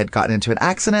said he had gotten into an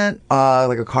accident,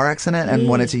 like a car accident, and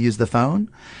wanted to use the phone.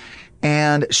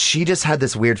 And she just had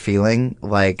this weird feeling,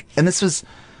 and this was.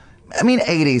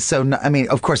 80s. So,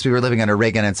 of course, we were living under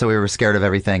Reagan, and so we were scared of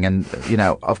everything, and,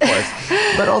 of course.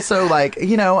 But also,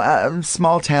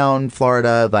 small town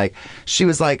Florida, she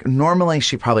was normally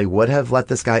she probably would have let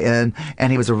this guy in,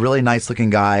 and he was a really nice looking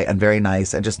guy and very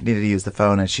nice and just needed to use the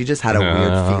phone, and she just had a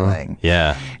weird feeling.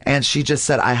 Yeah. And she just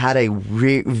said, I had a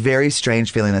very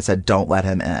strange feeling that said, don't let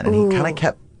him in. And he kind of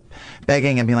kept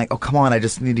begging and being like, oh, come on, I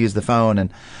just need to use the phone.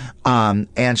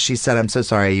 And she said, I'm so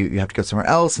sorry, you have to go somewhere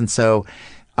else. And so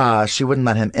she wouldn't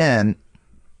let him in.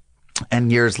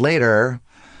 And years later,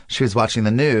 she was watching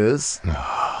the news,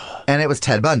 and it was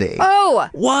Ted Bundy. Oh,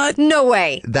 What? no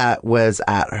way. That was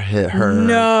at her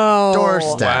No.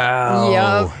 doorstep. Wow.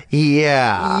 Yup.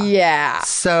 Yeah. Yeah.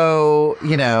 So,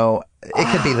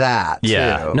 it could be that,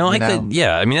 Yeah. too. No, I could.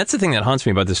 Yeah. That's the thing that haunts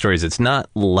me about the story is it's not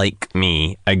like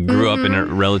me. I grew up in a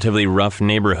relatively rough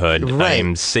neighborhood. Right. I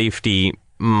am safety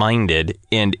minded.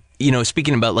 And,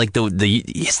 speaking about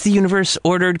is the universe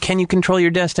ordered? Can you control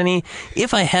your destiny?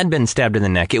 If I had been stabbed in the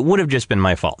neck, it would have just been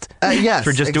my fault. Yes,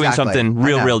 For just doing exactly. something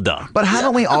I know. real dumb. But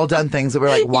haven't we all done things that we're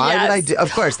like, why did I Yes. do?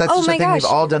 Of course, that's Oh just the my thing. We've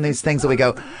gosh. all done these things that we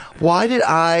go, why did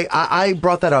I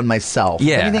brought that on myself.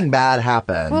 Yeah. If anything bad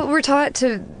happened. Well, we're taught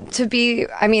to be.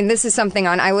 This is something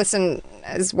I listen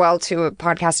as well to a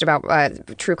podcast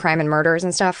about true crime and murders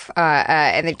and stuff,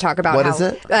 and they talk about What how, is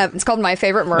it? It's called My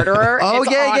Favorite Murderer. Oh,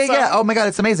 It's yeah. awesome. Oh, my God,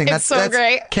 it's amazing. It's so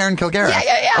great. Karen Kilgariff.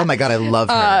 Yeah. Oh, my God, I love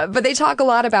her. But they talk a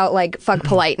lot about fuck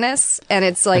politeness, and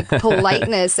it's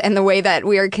politeness and the way that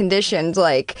we are conditioned,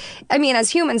 as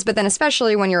humans, but then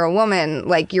especially when you're a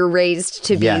woman, you're raised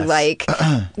to be Yes.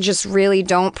 just really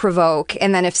don't provoke.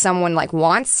 And then if someone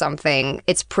wants something,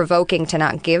 it's provoking to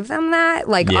not give them that,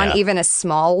 Yeah. on even a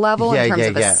small level in terms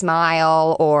of a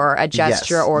smile or a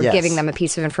gesture Yes, or yes. giving them a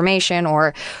piece of information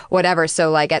or whatever.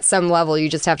 So at some level, you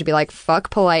just have to be fuck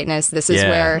politeness. This is Yeah.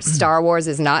 where Star Wars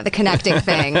is not the connecting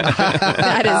thing.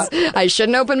 That is, I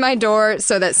shouldn't open my door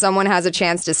so that someone has a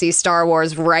chance to see Star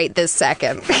Wars right this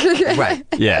second. Right.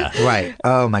 Yeah. Right.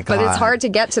 Oh, my God. But it's hard to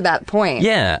get to that point.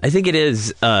 Yeah, I think it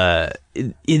is.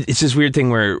 It's this weird thing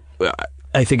where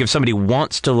I think if somebody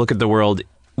wants to look at the world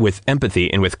with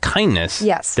empathy and with kindness,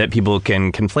 Yes. that people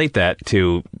can conflate that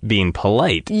to being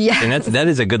polite. Yes. And that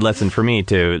is a good lesson for me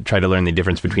to try to learn the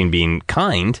difference between being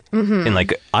kind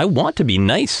and I want to be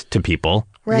nice to people.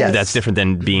 Right. Yes. That's different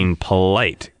than being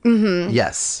polite.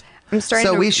 Yes. I'm starting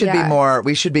So to- we should yeah.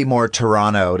 be more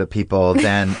Toronto to people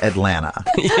than Atlanta.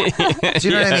 Do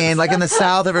you know what I mean? In the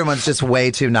South, everyone's just way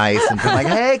too nice and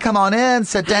hey, come on in,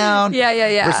 sit down.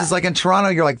 Yeah. Versus in Toronto,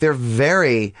 you're they're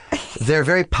very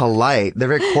polite, they're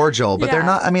very cordial, but they're Yeah.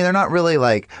 not. They're not really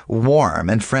warm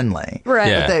and friendly. Right.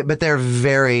 Yeah. But they're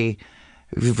very,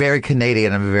 very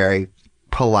Canadian and very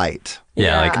polite.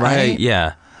 Yeah, Yeah. Right?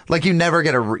 yeah. You never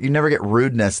get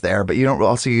rudeness there, but you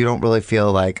don't really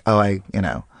feel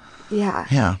Yeah.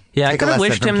 yeah. Yeah, I Take a could have lesson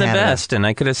wished from him the Canada. best, and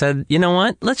I could have said, you know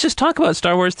what? Let's just talk about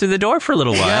Star Wars through the door for a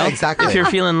little while. Yeah, exactly. If you're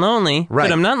feeling lonely, Right.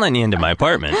 but I'm not letting you into my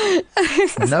apartment.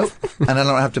 Nope. And I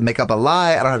don't have to make up a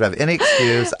lie. I don't have to have any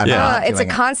excuse. I'm Yeah. not It's a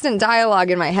doing it. constant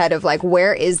dialogue in my head of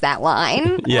where is that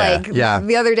line? Yeah. Yeah.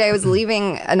 The other day I was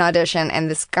leaving an audition and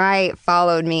this guy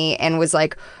followed me and was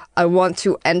like, I want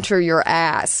to enter your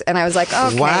ass. And I was like,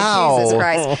 okay, Wow. Jesus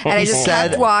Christ. And I just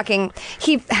kept walking.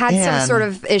 He had Man. some sort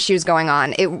of issues going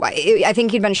on. I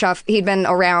think he'd been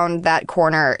around that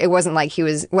corner. It wasn't like he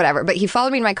was whatever, but he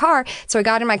followed me in my car. So I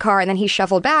got in my car and then he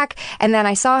shuffled back. And then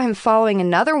I saw him following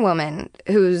another woman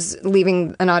who's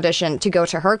leaving an audition to go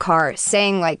to her car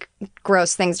saying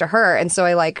gross things to her. And so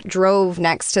I like drove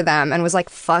next to them and was like,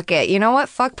 fuck it. You know what?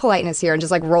 Fuck politeness here. And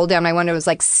just like rolled down my window. It was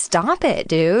like, stop it,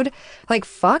 dude. Like,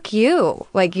 fuck you.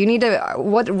 Like, you need to,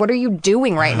 what are you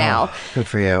doing right now? Good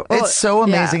for you. Well, it's so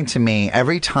amazing yeah. to me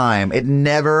every time. It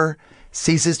never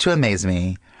ceases to amaze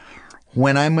me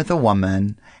when I'm with a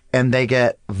woman and they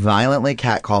get violently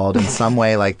catcalled in some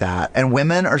way like that. And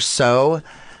women are so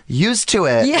used to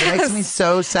it. Yes. It makes me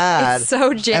so sad. It's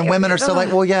so And women are so like,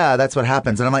 well, yeah, that's what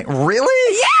happens. And I'm like,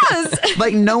 really? Yes.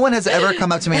 Like, no one has ever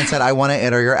come up to me and said, I want to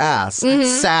enter your ass.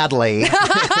 Sadly.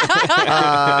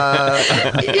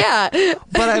 Yeah.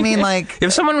 But I mean, like,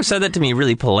 If someone said that to me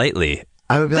really politely,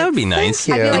 I would be that like, would be nice.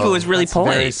 Thank you. If it was really That's very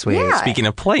polite. sweet. Yeah. Speaking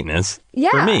of politeness,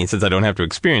 Yeah. for me, since I don't have to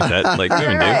experience that like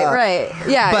women do. Right.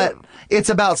 Yeah. But it's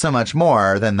about so much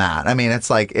more than that. I mean, it's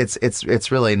like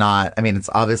it's really not. I mean, it's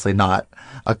obviously not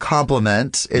a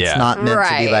compliment. It's Yeah. not meant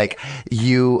to be Right. like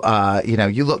you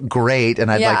you look great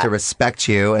and I'd like Yeah. to respect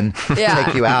you and Yeah.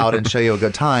 take you out and show you a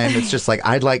good time. It's just like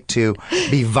I'd like to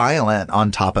be violent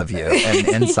on top of you and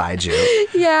inside you.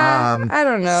 yeah. I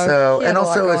don't know. So He had and a lot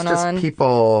also it's going just on.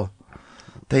 people.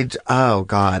 Oh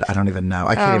God, I don't even know.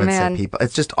 I can't Oh, even man. say people.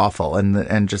 It's just awful,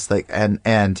 and just like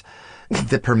and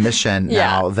the permission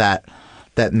Yeah. now that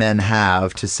men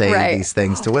have to say Right. these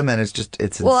things to women is just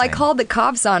it's insane. Well, I called the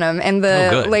cops on him, and Oh, the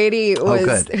good. lady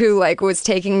was good. who like was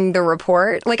taking the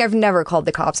report. Like, I've never called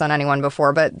the cops on anyone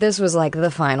before, but this was like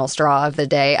the final straw of the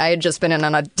day. I had just been in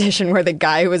an audition where the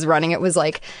guy who was running it was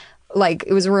like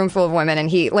it was a room full of women, and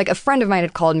he, like, a friend of mine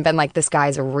had called and been like, this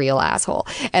guy's a real asshole.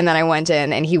 And then I went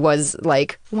in and he was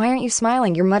like, why aren't you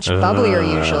smiling? You're much bubblier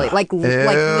usually. Like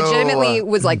legitimately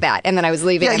was like that. And then I was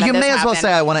leaving. yeah, and then you this may as well happened.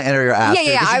 say I want to enter your ass. Yeah, too,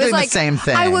 yeah. 'cause I you're was doing like, the same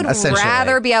thing. I would essentially.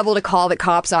 rather be able to call the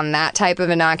cops on that type of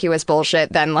innocuous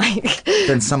bullshit than like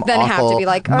than some then awful have to be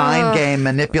like, mind "Ugh." game,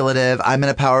 manipulative. I'm in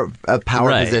a power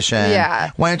Right. position.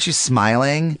 Yeah. Why aren't you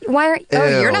smiling? Why aren't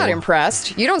you're Ew. not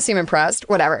impressed? You don't seem impressed.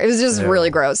 Whatever. It was just really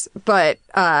gross. But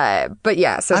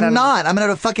yeah. So I'm then, not. I'm at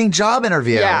a fucking job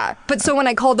interview. Yeah. But so when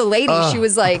I called the lady, she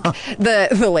was like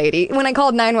the lady. When I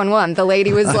called 911, the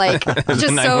lady was like just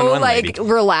so 911 like lady.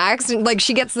 relaxed. And like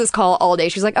she gets this call all day.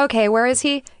 She's like, okay, where is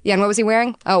he? Yeah, and what was he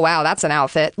wearing? Oh wow, that's an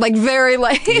outfit. Like very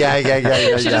like Yeah.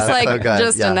 She's just like so good.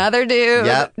 just Yeah. another dude.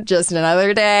 Yep. Just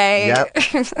another day. Yep.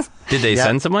 Did they Yep.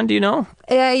 send someone? Do you know?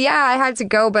 Yeah, I had to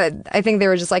go, but I think they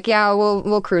were just like, yeah,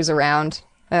 we'll cruise around.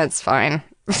 That's fine.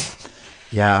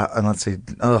 Yeah. And let's see.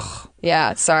 Ugh.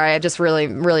 Yeah, sorry, I just really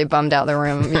bummed out the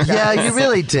room. you Yeah, guys. you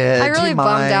really did. I Do really you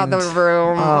bummed out the mind?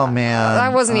 room. Oh man,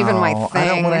 That wasn't even my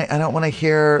thing. I don't want to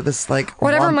hear this like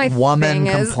Whatever my woman thing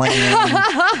is. complaining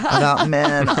about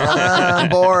men. I'm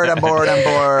bored. I'm bored. I'm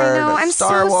bored. I know, I'm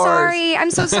Star so Wars. sorry.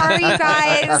 I'm so sorry, you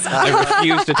guys. I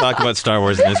refuse to talk about Star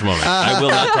Wars in this moment. I will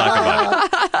not talk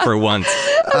about it for once.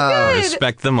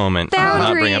 Respect the moment.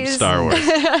 Not bring up Boundaries. Star Wars.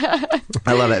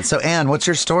 I love it. So Anne, what's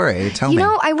your story? Tell You me.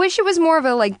 know, I wish it was more of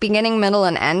a like beginning, middle,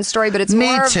 and end story, but it's Me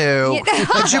more of- too.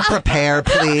 Would you prepare,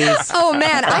 please? Oh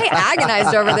man, I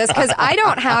agonized over this because I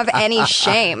don't have any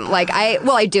shame. Like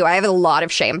I do. I have a lot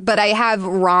of shame, but I have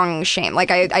wrong shame.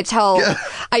 Like I tell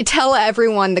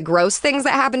everyone the gross things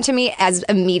that happen to me as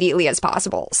immediately as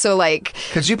possible. So like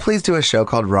Could you please do a show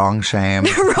called Wrong Shame?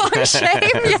 wrong shame.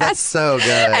 Yes. That's so good.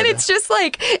 And it's just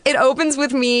like, it opens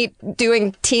with me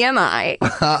doing TMI.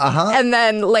 And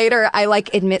then later I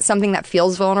like admit something that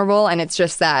feels vulnerable. And it's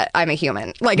just that I'm a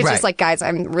human. Like, it's Right. just like, guys,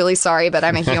 I'm really sorry, but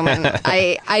I'm a human.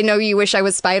 I know you wish I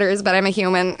was spiders, but I'm a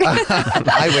human.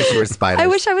 I wish you were spiders. I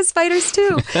wish I was spiders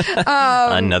too.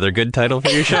 Another good title for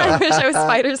your I show. wish I was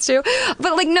spiders too.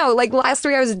 But like, no, like last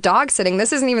week I was dog sitting.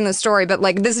 This isn't even the story, but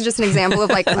like, this is just an example of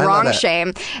like wrong it.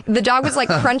 shame. The dog was like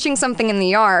crunching something in the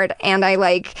yard and I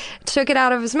like took it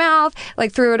out of his mouth,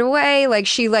 like threw it away. Like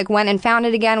she like went and found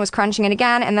it again, was crunching it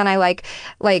again. And then I like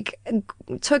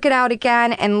took it out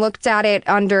again and looked at it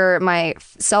under my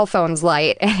cell phone's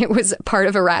light and it was part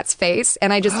of a rat's face.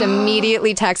 And I just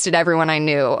immediately texted everyone I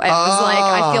knew. And was like,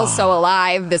 I feel so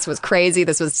alive. This was crazy.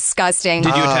 This was disgusting.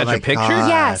 Did you attach my a picture? God.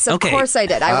 Yes, of Okay. course I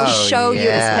did. I will Oh, show you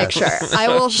yes. this picture. I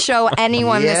will show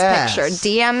anyone Yes. this picture.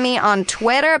 DM me on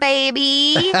Twitter,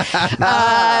 baby.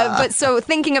 But so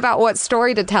thinking about what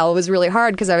story to tell was really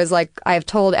hard because I was like, I've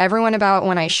told everyone about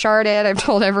when I sharted. I've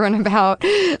told everyone about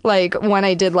like when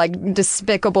I did like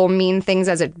despicable, mean things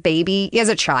as a baby, as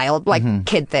a child, like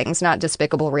kid things, not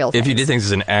despicable, real things. If you did things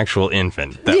as an actual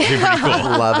infant, that would be pretty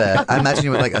cool. Love it. I imagine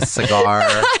you with like a cigar.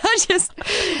 just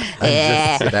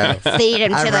Feed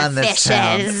him to the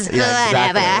fishes.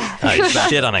 Whatever. I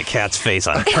shit on a cat's face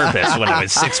on purpose when I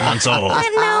was 6 months old. But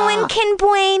no one can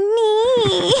blame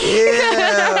me.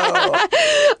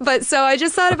 But so I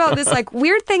just thought about this like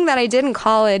weird thing that I did in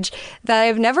college that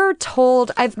I've never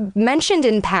told. I've mentioned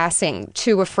in passing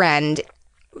to a friend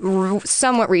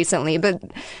somewhat recently, but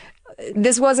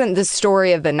this wasn't the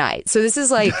story of the night. So this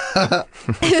is like,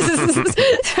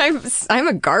 I'm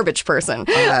a garbage person.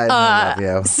 I love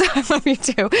you. So I love you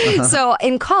too. So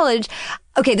in college,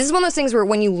 okay, this is one of those things where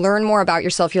when you learn more about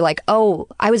yourself, you're like, oh,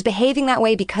 I was behaving that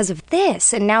way because of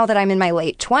this. And now that I'm in my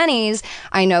late 20s,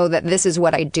 I know that this is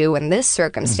what I do in this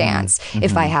circumstance.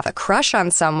 If I have a crush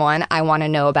on someone, I want to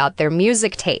know about their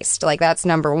music taste. Like, that's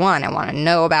number one. I want to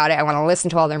know about it. I want to listen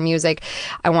to all their music.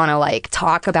 I want to, like,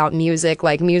 talk about music.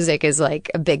 Like, music is,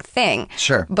 like, a big thing.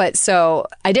 Sure. But so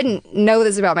I didn't know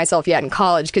this about myself yet in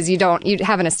college because you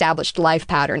haven't established life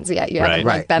patterns yet. You haven't,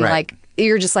 like, been like,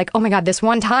 you're just like, oh my God, this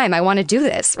one time I want to do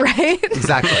this, right?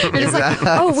 Exactly. You're just like,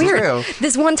 oh, weird. True.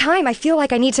 This one time I feel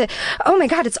like I need to, oh my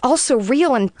God, it's all so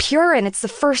real and pure and it's the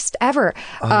first ever.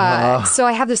 So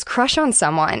I have this crush on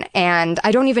someone and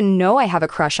I don't even know I have a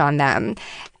crush on them.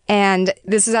 And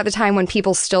this is at the time when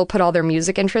people still put all their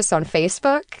music interests on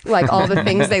Facebook, like all the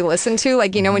things they listen to.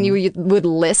 Like, you know, when you would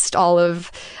list all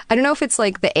of, I don't know if it's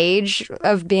like the age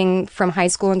of being from high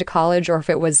school into college or if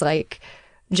it was like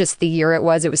just the year it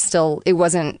was still,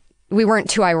 we weren't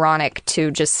too ironic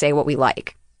to just say what we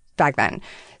like back then.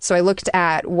 So I looked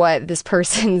at what this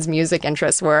person's music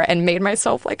interests were and made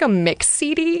myself like a mix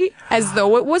CD as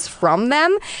though it was from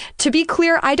them. To be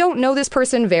clear, I don't know this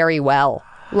person very well.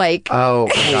 Like, Oh,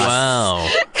 Wow.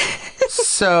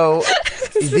 so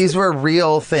these were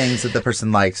real things that the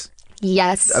person likes.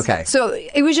 yes. Okay. So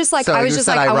it was just like, So I you was just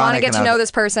said like, I want to ironic get to enough. know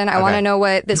this person. I want to Okay. know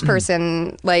what this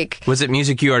person like. Was it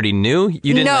music you already knew?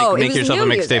 You didn't No, like, it make was yourself a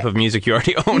new mixtape music. of music you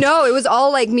already owned? No, it was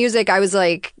all like music. I was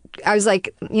like,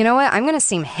 you know what? I'm going to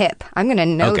seem hip. I'm going to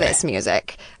know Okay. this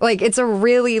music. Like, it's a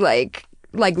really like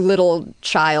little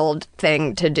child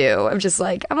thing to do. I'm just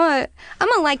like, I'm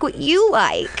gonna like what you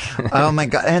like. Oh my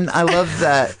God. And I love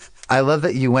that. I love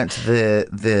that you went to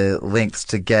the links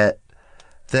to get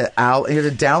the out here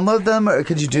to download them, or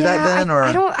could you do that then? Or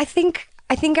I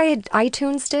think I had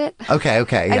iTunesed it. Okay.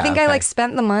 Yeah, I think I okay. like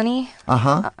spent the money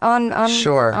on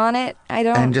Sure. on it. I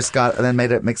don't. and just then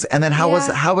made it mix. And then how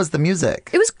was the music?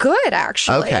 It was good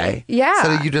actually. Okay. Yeah.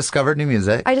 So you discovered new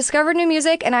music. I discovered new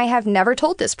music, and I have never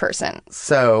told this person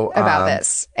So about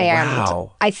this. And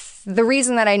wow. the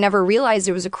reason that I never realized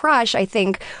it was a crush, I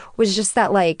think, was just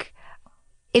that like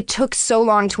it took so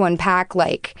long to unpack,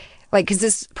 like because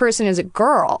this person is a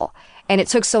girl, and it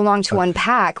took so long to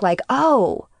unpack, like,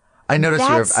 oh. I noticed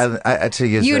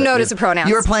You noticed the pronouns.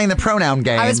 You were playing the pronoun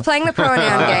game. I was playing the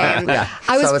pronoun game. Yeah.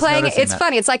 I was So I was playing. noticing It's that.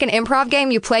 funny. It's like an improv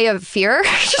game. You play a fear.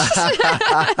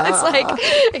 It's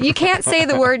like you can't say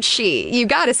the word she. You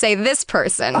got to say this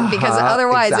person because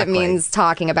otherwise exactly. it means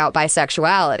talking about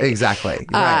bisexuality. Exactly.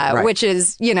 Right. Which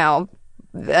is, you know.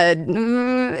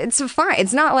 It's fine.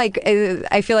 It's not like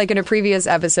I feel like in a previous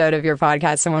episode of your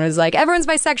podcast, someone was like, "Everyone's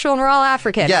bisexual and we're all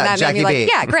African." Yeah, and that Jackie made me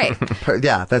B. like, "Yeah, great."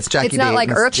 Yeah, that's Jackie. It's not B. like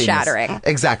Miss earth-shattering. Genius.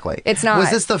 Exactly. It's not. Was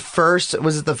this the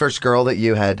first girl that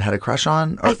you had a crush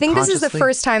on? Or I think this is the consciously?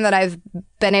 first time that I've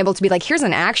been able to be like, here's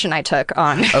an action I took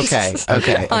on Okay.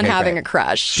 on having great. a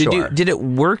crush. Did it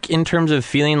work in terms of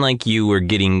feeling like you were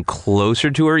getting closer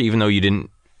to her, even though you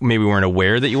maybe weren't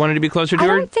aware that you wanted to be closer to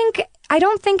her? I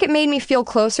don't think it made me feel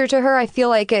closer to her. I feel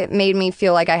like it made me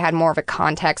feel like I had more of a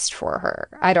context for her.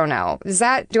 I don't know.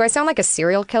 Do I sound like a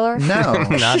serial killer? No,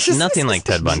 Nothing like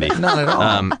Ted Bundy. not at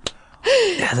all.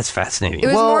 Yeah, that's fascinating. It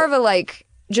was more of a like,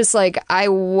 just like, I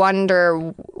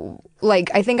wonder, like,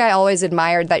 I think I always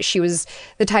admired that she was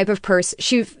the type of person,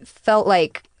 she felt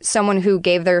like someone who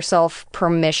gave themselves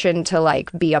permission to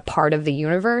like be a part of the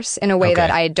universe in a way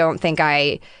that I don't think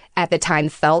I at the time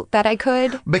felt that I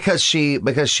could. Because she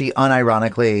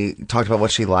unironically talked about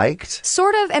what she liked.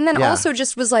 Sort of. And then Yeah. also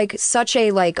just was like such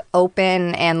a like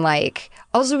open and like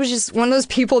also was just one of those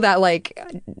people that like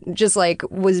just like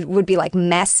would be like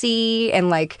messy and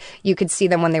like you could see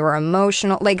them when they were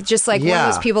emotional. Like just like one Yeah.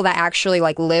 of those people that actually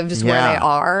like lives where Yeah. they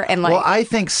are. And like Well, I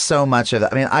think so much of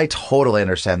that. I mean, I totally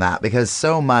understand that because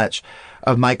so much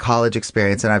of my college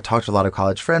experience, and I've talked to a lot of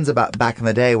college friends about back in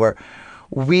the day where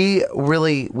we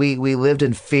really we lived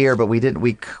in fear, but we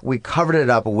covered it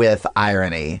up with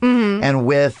irony. and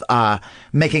with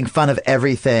making fun of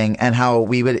everything, and how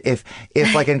we would, if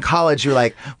like in college you were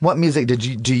like, what music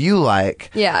do you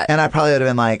like? Yeah. And I probably would have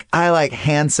been like, I like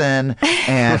Hanson,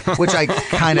 and which I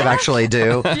kind of actually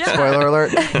do. Spoiler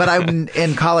alert. But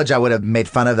in college I would have made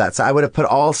fun of that. So I would have put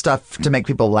all stuff to make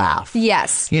people laugh.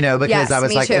 Yes. Because Yes, I was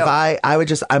me like, too. if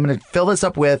I'm going to fill this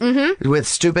up with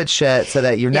stupid shit so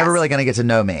that you're never Yes. really going to get to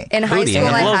know me. In high Hootie school,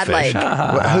 and the I had Blowfish.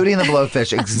 like Hootie and the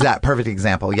Blowfish, perfect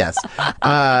example. Yes.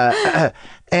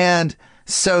 And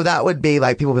so that would be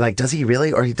like, people would be like, does he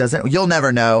really? Or he doesn't? You'll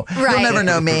never know. Right. You'll never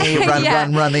know me. Run, Yeah.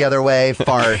 run the other way.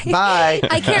 Fart. Bye.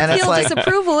 I can't And it's feel like,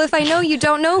 disapproval if I know you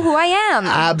don't know who I am.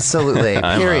 absolutely.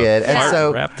 Period. And Heart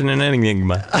so, wrapped in an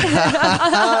enigma.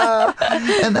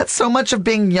 and that's so much of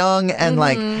being young and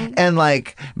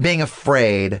like being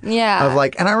afraid. Yeah. Of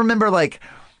like, and I remember like,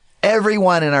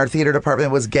 everyone in our theater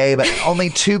department was gay, but only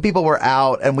 2 people were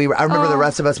out, and I remember the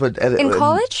rest of us would In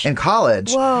college? In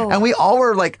college, Whoa. and we all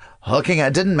were like hooking.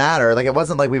 It didn't matter. Like, it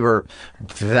wasn't like we were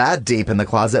that deep in the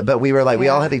closet, but we were like, we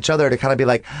all had each other to kind of be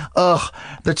like, ugh,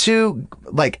 the 2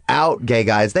 like out gay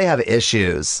guys, they have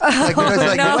issues. Like, you guys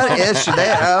are like, what issue?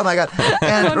 Oh my god!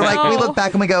 And we're like, we look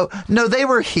back and we go, no, they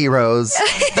were heroes.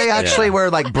 They actually were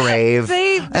like brave,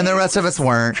 and the rest of us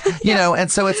weren't. You know,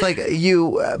 and so it's like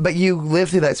but you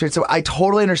live through that experience. So I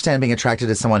totally understand being attracted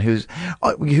to someone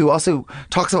who also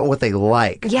talks about what they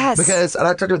like. Yes. Because, and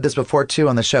I've talked about this before too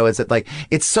on the show, is that like,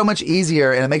 it's so much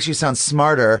easier and it makes you sound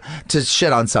smarter to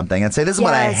shit on something and say, this is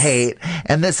what I Yes. hate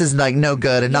and this is like no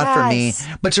good and not for me. Yes.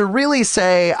 But to really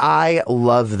say, I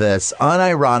love this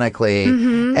unironically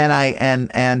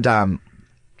and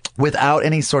without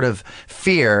any sort of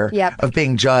fear Yep. of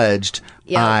being judged,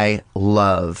 Yep. I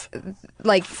love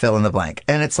Like, fill in the blank.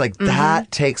 And it's like,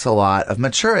 that takes a lot of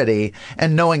maturity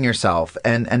and knowing yourself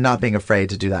and not being afraid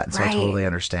to do that. And so I Right. totally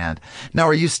understand. Now,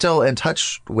 are you still in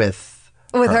touch with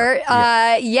her?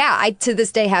 Yeah. I to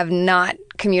this day have not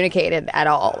communicated at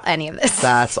all any of this.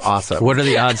 That's awesome. What are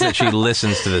the odds that she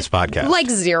listens to this podcast? Like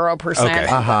 0%. Okay.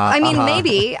 I mean,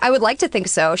 maybe. I would like to think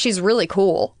so. She's really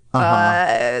cool.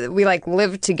 We like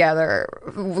live together,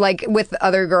 like with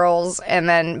other girls, and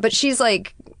then, but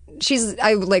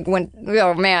I like went,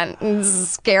 oh man, this is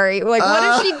scary. Like,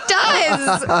 what if she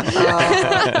does?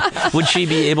 Would she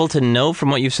be able to know from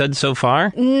what you've said so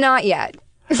far? Not yet.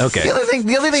 Okay. The other thing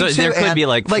So too, there could Anne, be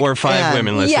like 4 or 5 Anne,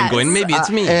 women listening Yes. going, maybe it's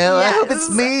me. I hope it's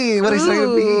me. What is it going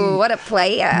to be? Ooh, what a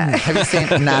player. Have you seen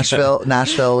Nashville?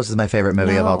 Nashville, which is my favorite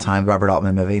movie of all time, Robert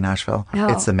Altman movie, Nashville. No.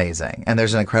 It's amazing. And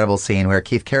there's an incredible scene where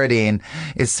Keith Carradine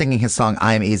is singing his song,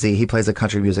 I'm Easy. He plays a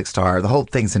country music star. The whole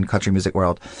thing's in country music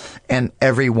world. And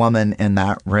every woman in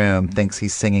that room thinks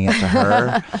he's singing it to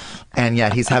her. And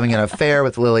yet he's having an affair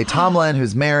with Lily Tomlin,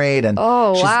 who's married. And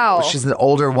wow. she's an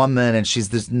older woman and she's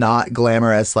just not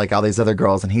glamorous like all these other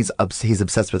girls. And he's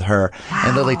obsessed with her. Wow.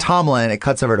 And Lily Tomlin, it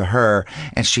cuts over to her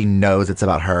and she knows it's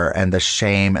about her and the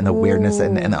shame and the weirdness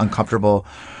and the uncomfortable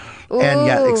and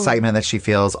yet excitement that she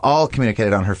feels, all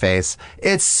communicated on her face.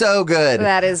 It's so good.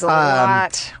 That is a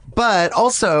lot. But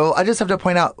also, I just have to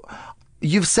point out,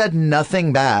 you've said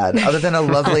nothing bad other than a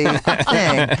lovely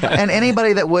thing. And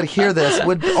anybody that would hear this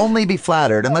would only be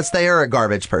flattered unless they are a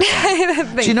garbage person.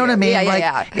 Do you know what I mean?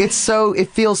 Yeah. It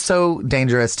feels so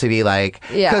dangerous to be like,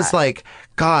 because like,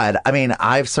 God, I mean,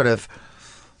 I've sort of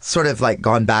like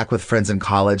gone back with friends in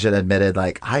college and admitted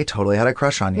like, I totally had a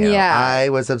crush on you. Yeah. I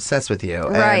was obsessed with you.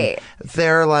 Right. And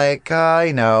they're like,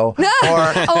 I know.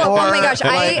 Oh my gosh.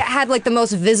 I like, had like the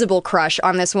most visible crush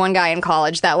on this one guy in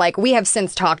college that like we have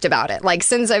since talked about it. Like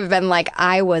since I've been like,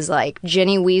 I was like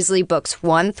Ginny Weasley books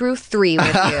 1 through 3 with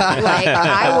you. Like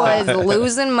I was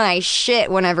losing my shit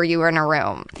whenever you were in a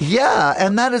room. yeah.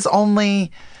 And that's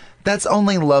only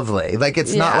lovely. Like,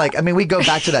 it's not like, I mean, we go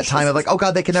back to that time of like, oh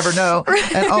God, they can never know.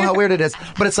 And oh, how weird it is.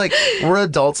 But it's like, we're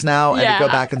adults now and to go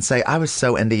back and say, I was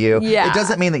so into you. Yeah. It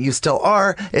doesn't mean that you still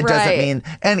are. It doesn't mean,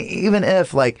 and even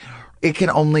if like, it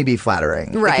can only be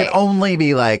flattering. Right. It can only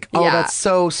be like, oh, Yeah. that's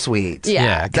so sweet.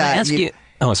 Yeah. Can I ask you?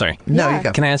 Oh, sorry. No, you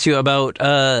go. Can I ask you about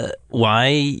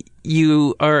why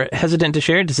you are hesitant to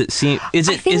share? Does it seem is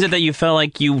it that you felt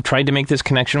like you tried to make this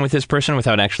connection with this person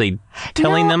without actually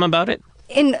telling them about it?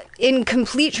 In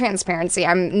complete transparency,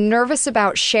 I'm nervous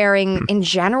about sharing in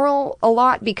general a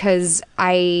lot because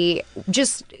I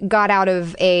just got out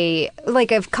of a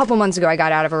couple months ago, I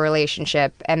got out of a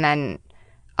relationship and then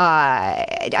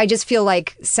I just feel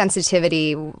like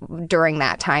sensitivity during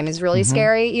that time is really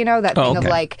scary, you know, that thing of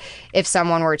like, if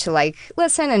someone were to like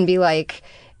listen and be like,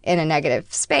 in a negative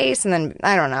space, and then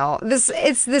I don't know. This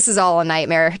is all a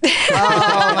nightmare.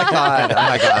 Oh my god! Oh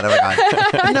my god! Oh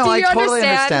my god! No, Do I you totally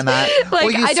understand that. Like,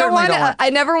 Well, you I don't certainly want. I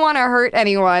never want to hurt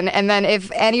anyone, and then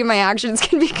if any of my actions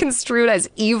can be construed as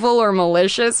evil or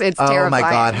malicious, it's Oh terrifying. my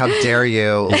god! How dare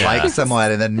you like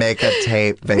someone and then make a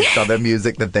tape based on the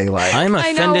music that they like? I'm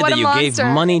I know, offended what that a you gave monster.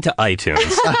 money to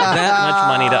iTunes. That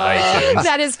much money to iTunes.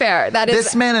 That is fair. That is.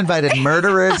 This man invited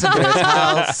murderers into his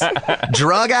house,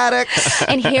 drug addicts.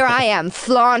 And here I am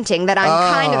flaunting that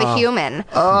I'm kind of a human.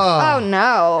 Oh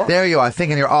no. There you are,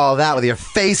 thinking you're all that with your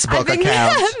Facebook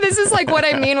account. This is like what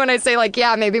I mean when I say, like,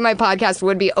 yeah, maybe my podcast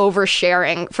would be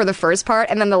oversharing for the first part,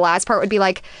 and then the last part would be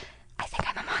like, I think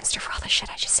I'm a monster for all the shit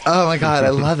I just said. Oh my god, I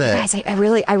love it. Guys, I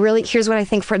really, here's what I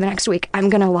think for the next week. I'm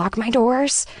going to lock my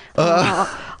doors.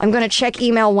 I'm going to check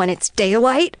email when it's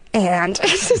daylight, and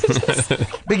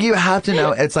But you have to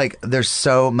know, it's like there's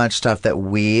so much stuff that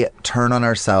we turn on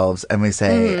ourselves and we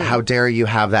say, how dare you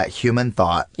have that human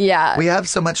thought? Yeah. We have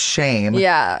so much shame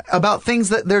Yeah. about things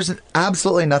that there's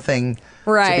absolutely nothing to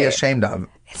be Right. ashamed of.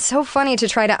 it's so funny to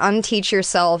try to unteach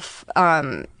yourself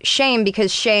shame,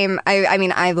 because shame, I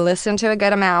mean, I've listened to a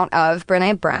good amount of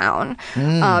Brene Brown.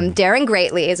 Daring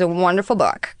Greatly is a wonderful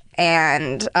book,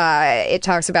 and it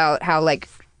talks about how, like,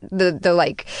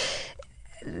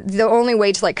 the only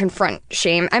way to, like, confront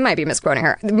shame, I might be misquoting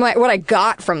her. What I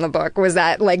got from the book was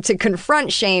that, like, to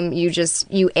confront shame,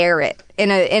 you air it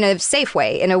in a safe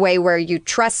way, in a way where you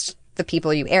trust the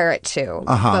people you air it to.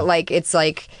 But, like, it's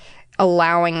like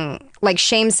allowing, like,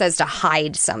 shame says to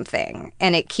hide something,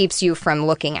 and it keeps you from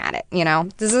looking at it, you know?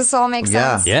 Does this all make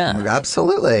sense? Yeah.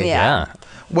 Absolutely. Yeah.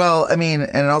 Well, I mean,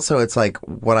 and also it's like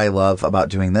what I love about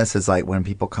doing this is like when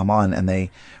people come on and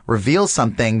they reveal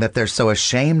something that they're so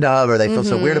ashamed of or they feel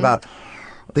so weird about.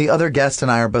 The other guest and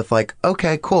I are both like,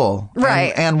 okay, cool.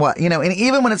 Right. And what, you know, and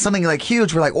even when it's something like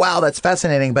huge, we're like, wow, that's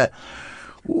fascinating. But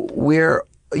we're,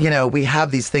 you know, we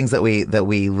have these things that we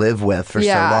live with for so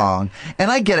long. And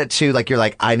I get it too. Like, you're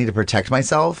like, I need to protect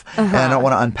myself and I don't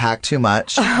want to unpack too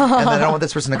much. And then I don't want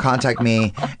this person to contact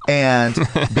me and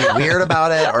be weird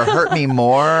about it or hurt me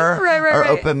more. Right, or right.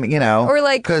 open, you know. Or,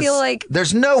 like, 'cause feel like-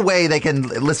 there's no way they can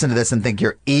listen to this and think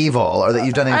you're evil or that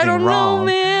you've done anything I don't wrong. know,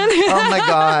 man. Oh my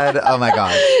God. Oh my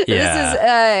God. Yeah. This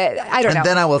is, I don't know. And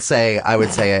then I would say,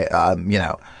 you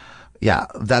know, yeah,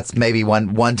 that's maybe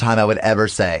one time I would ever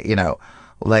say, you know,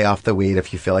 lay off the weed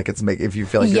if you feel like if you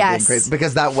feel like you're being Yes, crazy,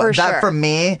 because that for sure. for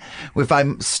me, if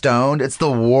I'm stoned, it's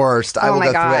the worst. I Oh will my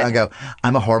go through it God. and go,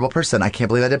 I'm a horrible person. I can't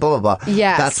believe I did blah blah blah.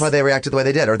 Yes. That's why they reacted the way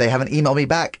they did, or they haven't emailed me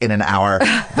back in an hour.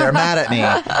 They're mad at me, you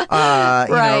know,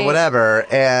 Right. whatever.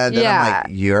 And then I'm Yeah. like,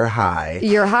 you're high.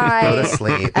 You're high. Go to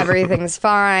sleep. Everything's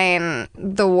fine.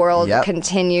 The world Yep.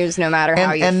 continues no matter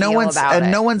how you and feel no one's about it.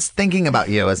 no one's thinking about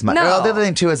you as much. No. Well, the other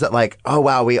thing too is that, like, oh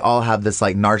wow, we all have this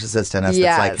like narcissist in us.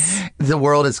 Yes. That's like the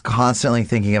world is constantly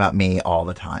thinking about me all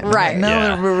the time. I'm Right. like, no,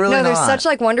 Yeah. we're really no, there's not. such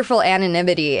like wonderful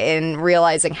anonymity in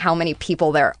realizing how many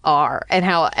people there are and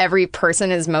how every person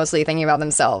is mostly thinking about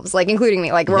themselves, like including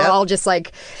me. Like we're Yep. all just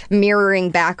like mirroring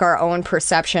back our own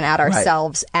perception at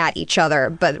ourselves at each other.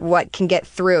 But what can get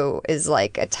through is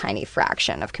like a tiny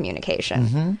fraction of communication.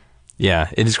 Mm-hmm. Yeah,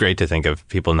 it is great to think of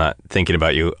people not thinking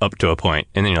about you up to a point,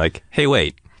 and then you're like, hey,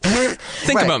 wait.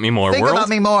 Think Right. about me more, Think world. about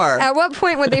me more. At what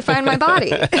point would they find my body?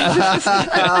 No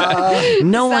that a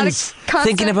one's constant-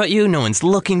 thinking about you. No one's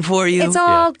looking for you. It's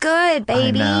all good,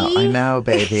 I baby. know,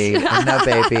 baby. I know,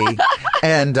 baby.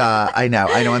 And I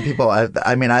know when people.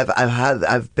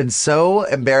 I've been so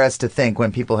embarrassed to think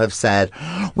when people have said,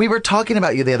 "We were talking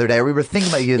about you the other day," or "We were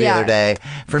thinking about you the Yeah. other day."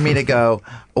 For me to go,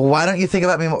 why don't you think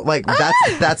about me more? Like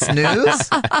that's news.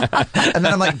 And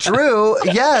then I'm like, Drew,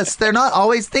 yes, they're not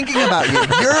always thinking about you.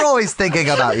 You're always thinking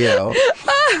about you.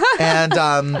 And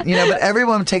you know, but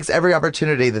everyone takes every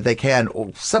opportunity that they can,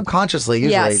 subconsciously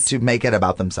usually, Yes. to make it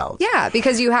about themselves. Yeah,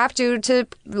 because you have to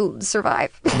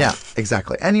survive. Yeah,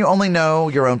 exactly. And you only know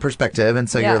your own perspective, and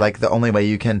so Yeah. you're like the only way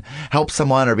you can help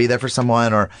someone or be there for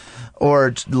someone or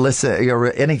listen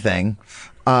or anything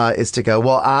is to go,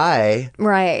 well,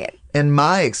 Right. in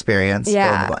my experience, Yeah.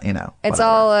 blah, blah, blah, you know, It's whatever.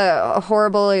 all a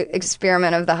horrible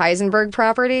experiment of the Heisenberg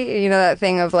property. You know, that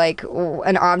thing of like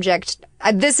an object.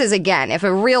 This is, again, if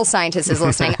a real scientist is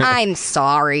listening, I'm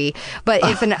sorry. But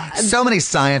if So many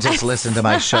scientists listen to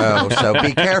my show, so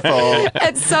be careful.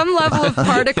 at some level of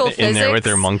particle physics. in there with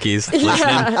their monkeys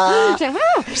listening.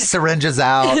 Syringes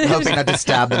out, hoping not to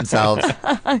stab themselves.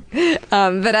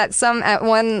 But at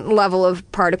one level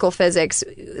of particle physics,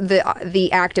 the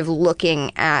act of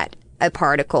looking at a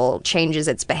particle changes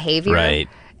its behavior. Right.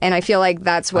 And I feel like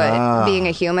that's what being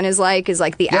a human is like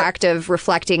the act of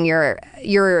reflecting your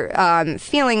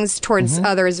feelings towards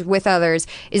others with others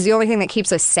is the only thing that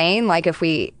keeps us sane. Like if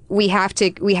we have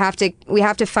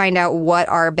to find out what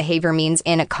our behavior means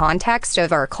in a context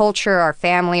of our culture, our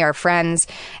family, our friends.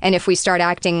 And if we start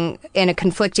acting in a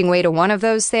conflicting way to one of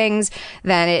those things,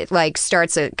 then it like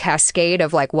starts a cascade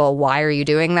of like, well, why are you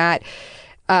doing that?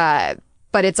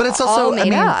 But it's also all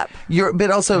made up.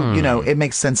 But also, you know, it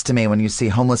makes sense to me when you see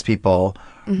homeless people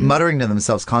muttering to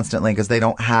themselves constantly because they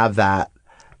don't have that.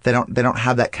 They don't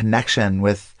have that connection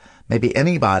with maybe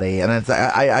anybody, and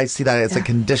I see that it's a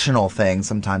conditional thing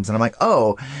sometimes, and I'm like,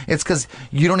 oh, it's because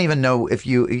you don't even know if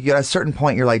you at a certain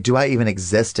point you're like, do I even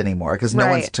exist anymore? Because no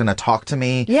one's going to talk to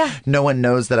me. Yeah. No one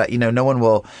knows that no one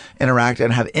will interact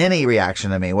and have any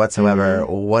reaction to me whatsoever.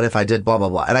 What if I did blah blah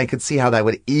blah? And I could see how that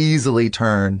would easily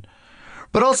turn.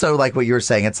 But also, like what you were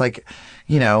saying, it's like,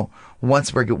 you know,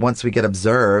 once we get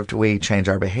observed, we change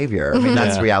our behavior. I mean,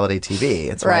 that's reality TV.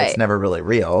 It's why it's never really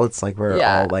real. It's like we're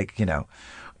all like, you know,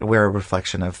 we're a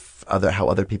reflection of how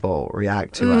other people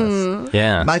react to us.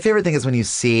 Yeah. My favorite thing is when you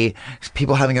see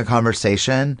people having a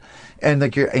conversation and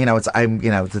like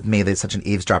with me, there's such an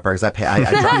eavesdropper because I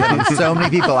drop in on so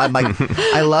many people. I'm like,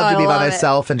 I love to be by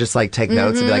myself and just like take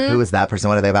notes and be like, who is that person?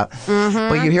 What are they about?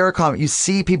 But you hear you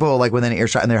see people like within an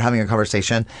earshot and they're having a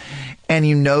conversation and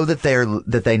you know that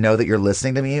they know that you're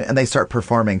listening to me and they start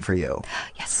performing for you.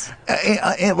 Yes.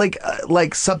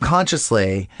 Like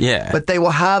subconsciously. Yeah. But they will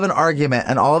have an argument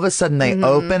and all of a sudden they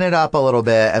open it up a little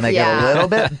bit and they get a little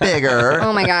bit bigger.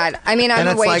 Oh my God. I mean, I'm and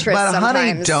a it's waitress like, but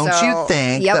honey, sometimes, don't you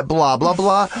think that blah, blah,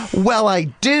 blah? Well, I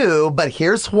do, but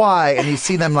here's why. And you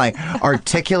see them like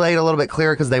articulate a little bit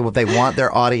clearer because they want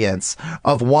their audience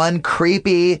of one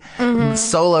creepy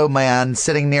solo man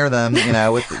sitting near them, you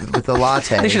know, with the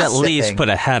latte. They should at least put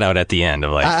a hat out at the end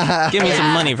of like, give me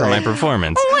some money for my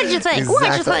performance. What'd you think? Exactly.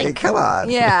 What'd you think? Come on.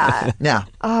 Yeah. Yeah.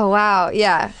 Oh, wow.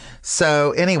 Yeah.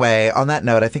 So anyway, on that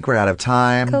note, I think we're out of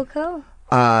time. Cool.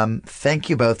 Thank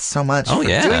you both so much for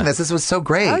yeah. doing this. This was so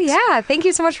great. Oh, yeah. Thank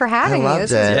you so much for having me. loved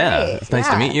This was it. Yeah. great. It's nice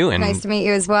to meet you and nice to meet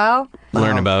you as well.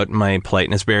 learn about my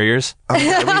politeness barriers.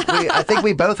 I think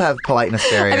we both have politeness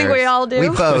barriers. I think we all do. We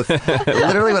both.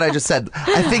 Literally what I just said.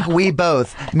 I think we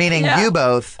both, meaning you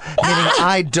both, meaning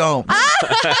I don't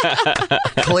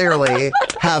clearly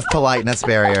have politeness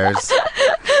barriers.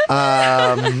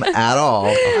 At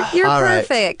all. You're all right.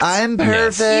 perfect. I'm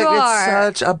perfect. You are.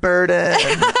 It's such a burden.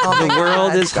 Oh my The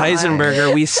world God, is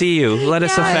Heisenberger. We see you. Let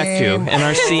us affect you and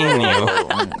are seeing you.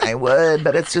 I would,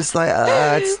 but it's just like,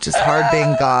 it's just hard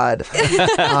being God.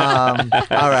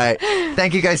 All right.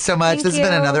 Thank you guys so much. Thank This has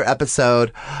been you. another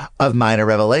episode of Minor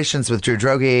Revelations with Drew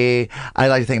Droege. I'd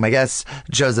like to thank my guests,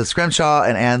 Joseph Scrimshaw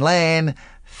and Ann Lane.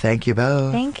 Thank you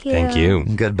both. Thank you. Thank you.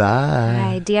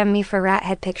 Goodbye. Bye. DM me for rat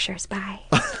head pictures. Bye.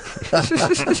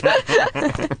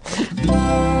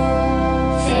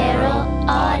 Feral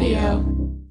Audio.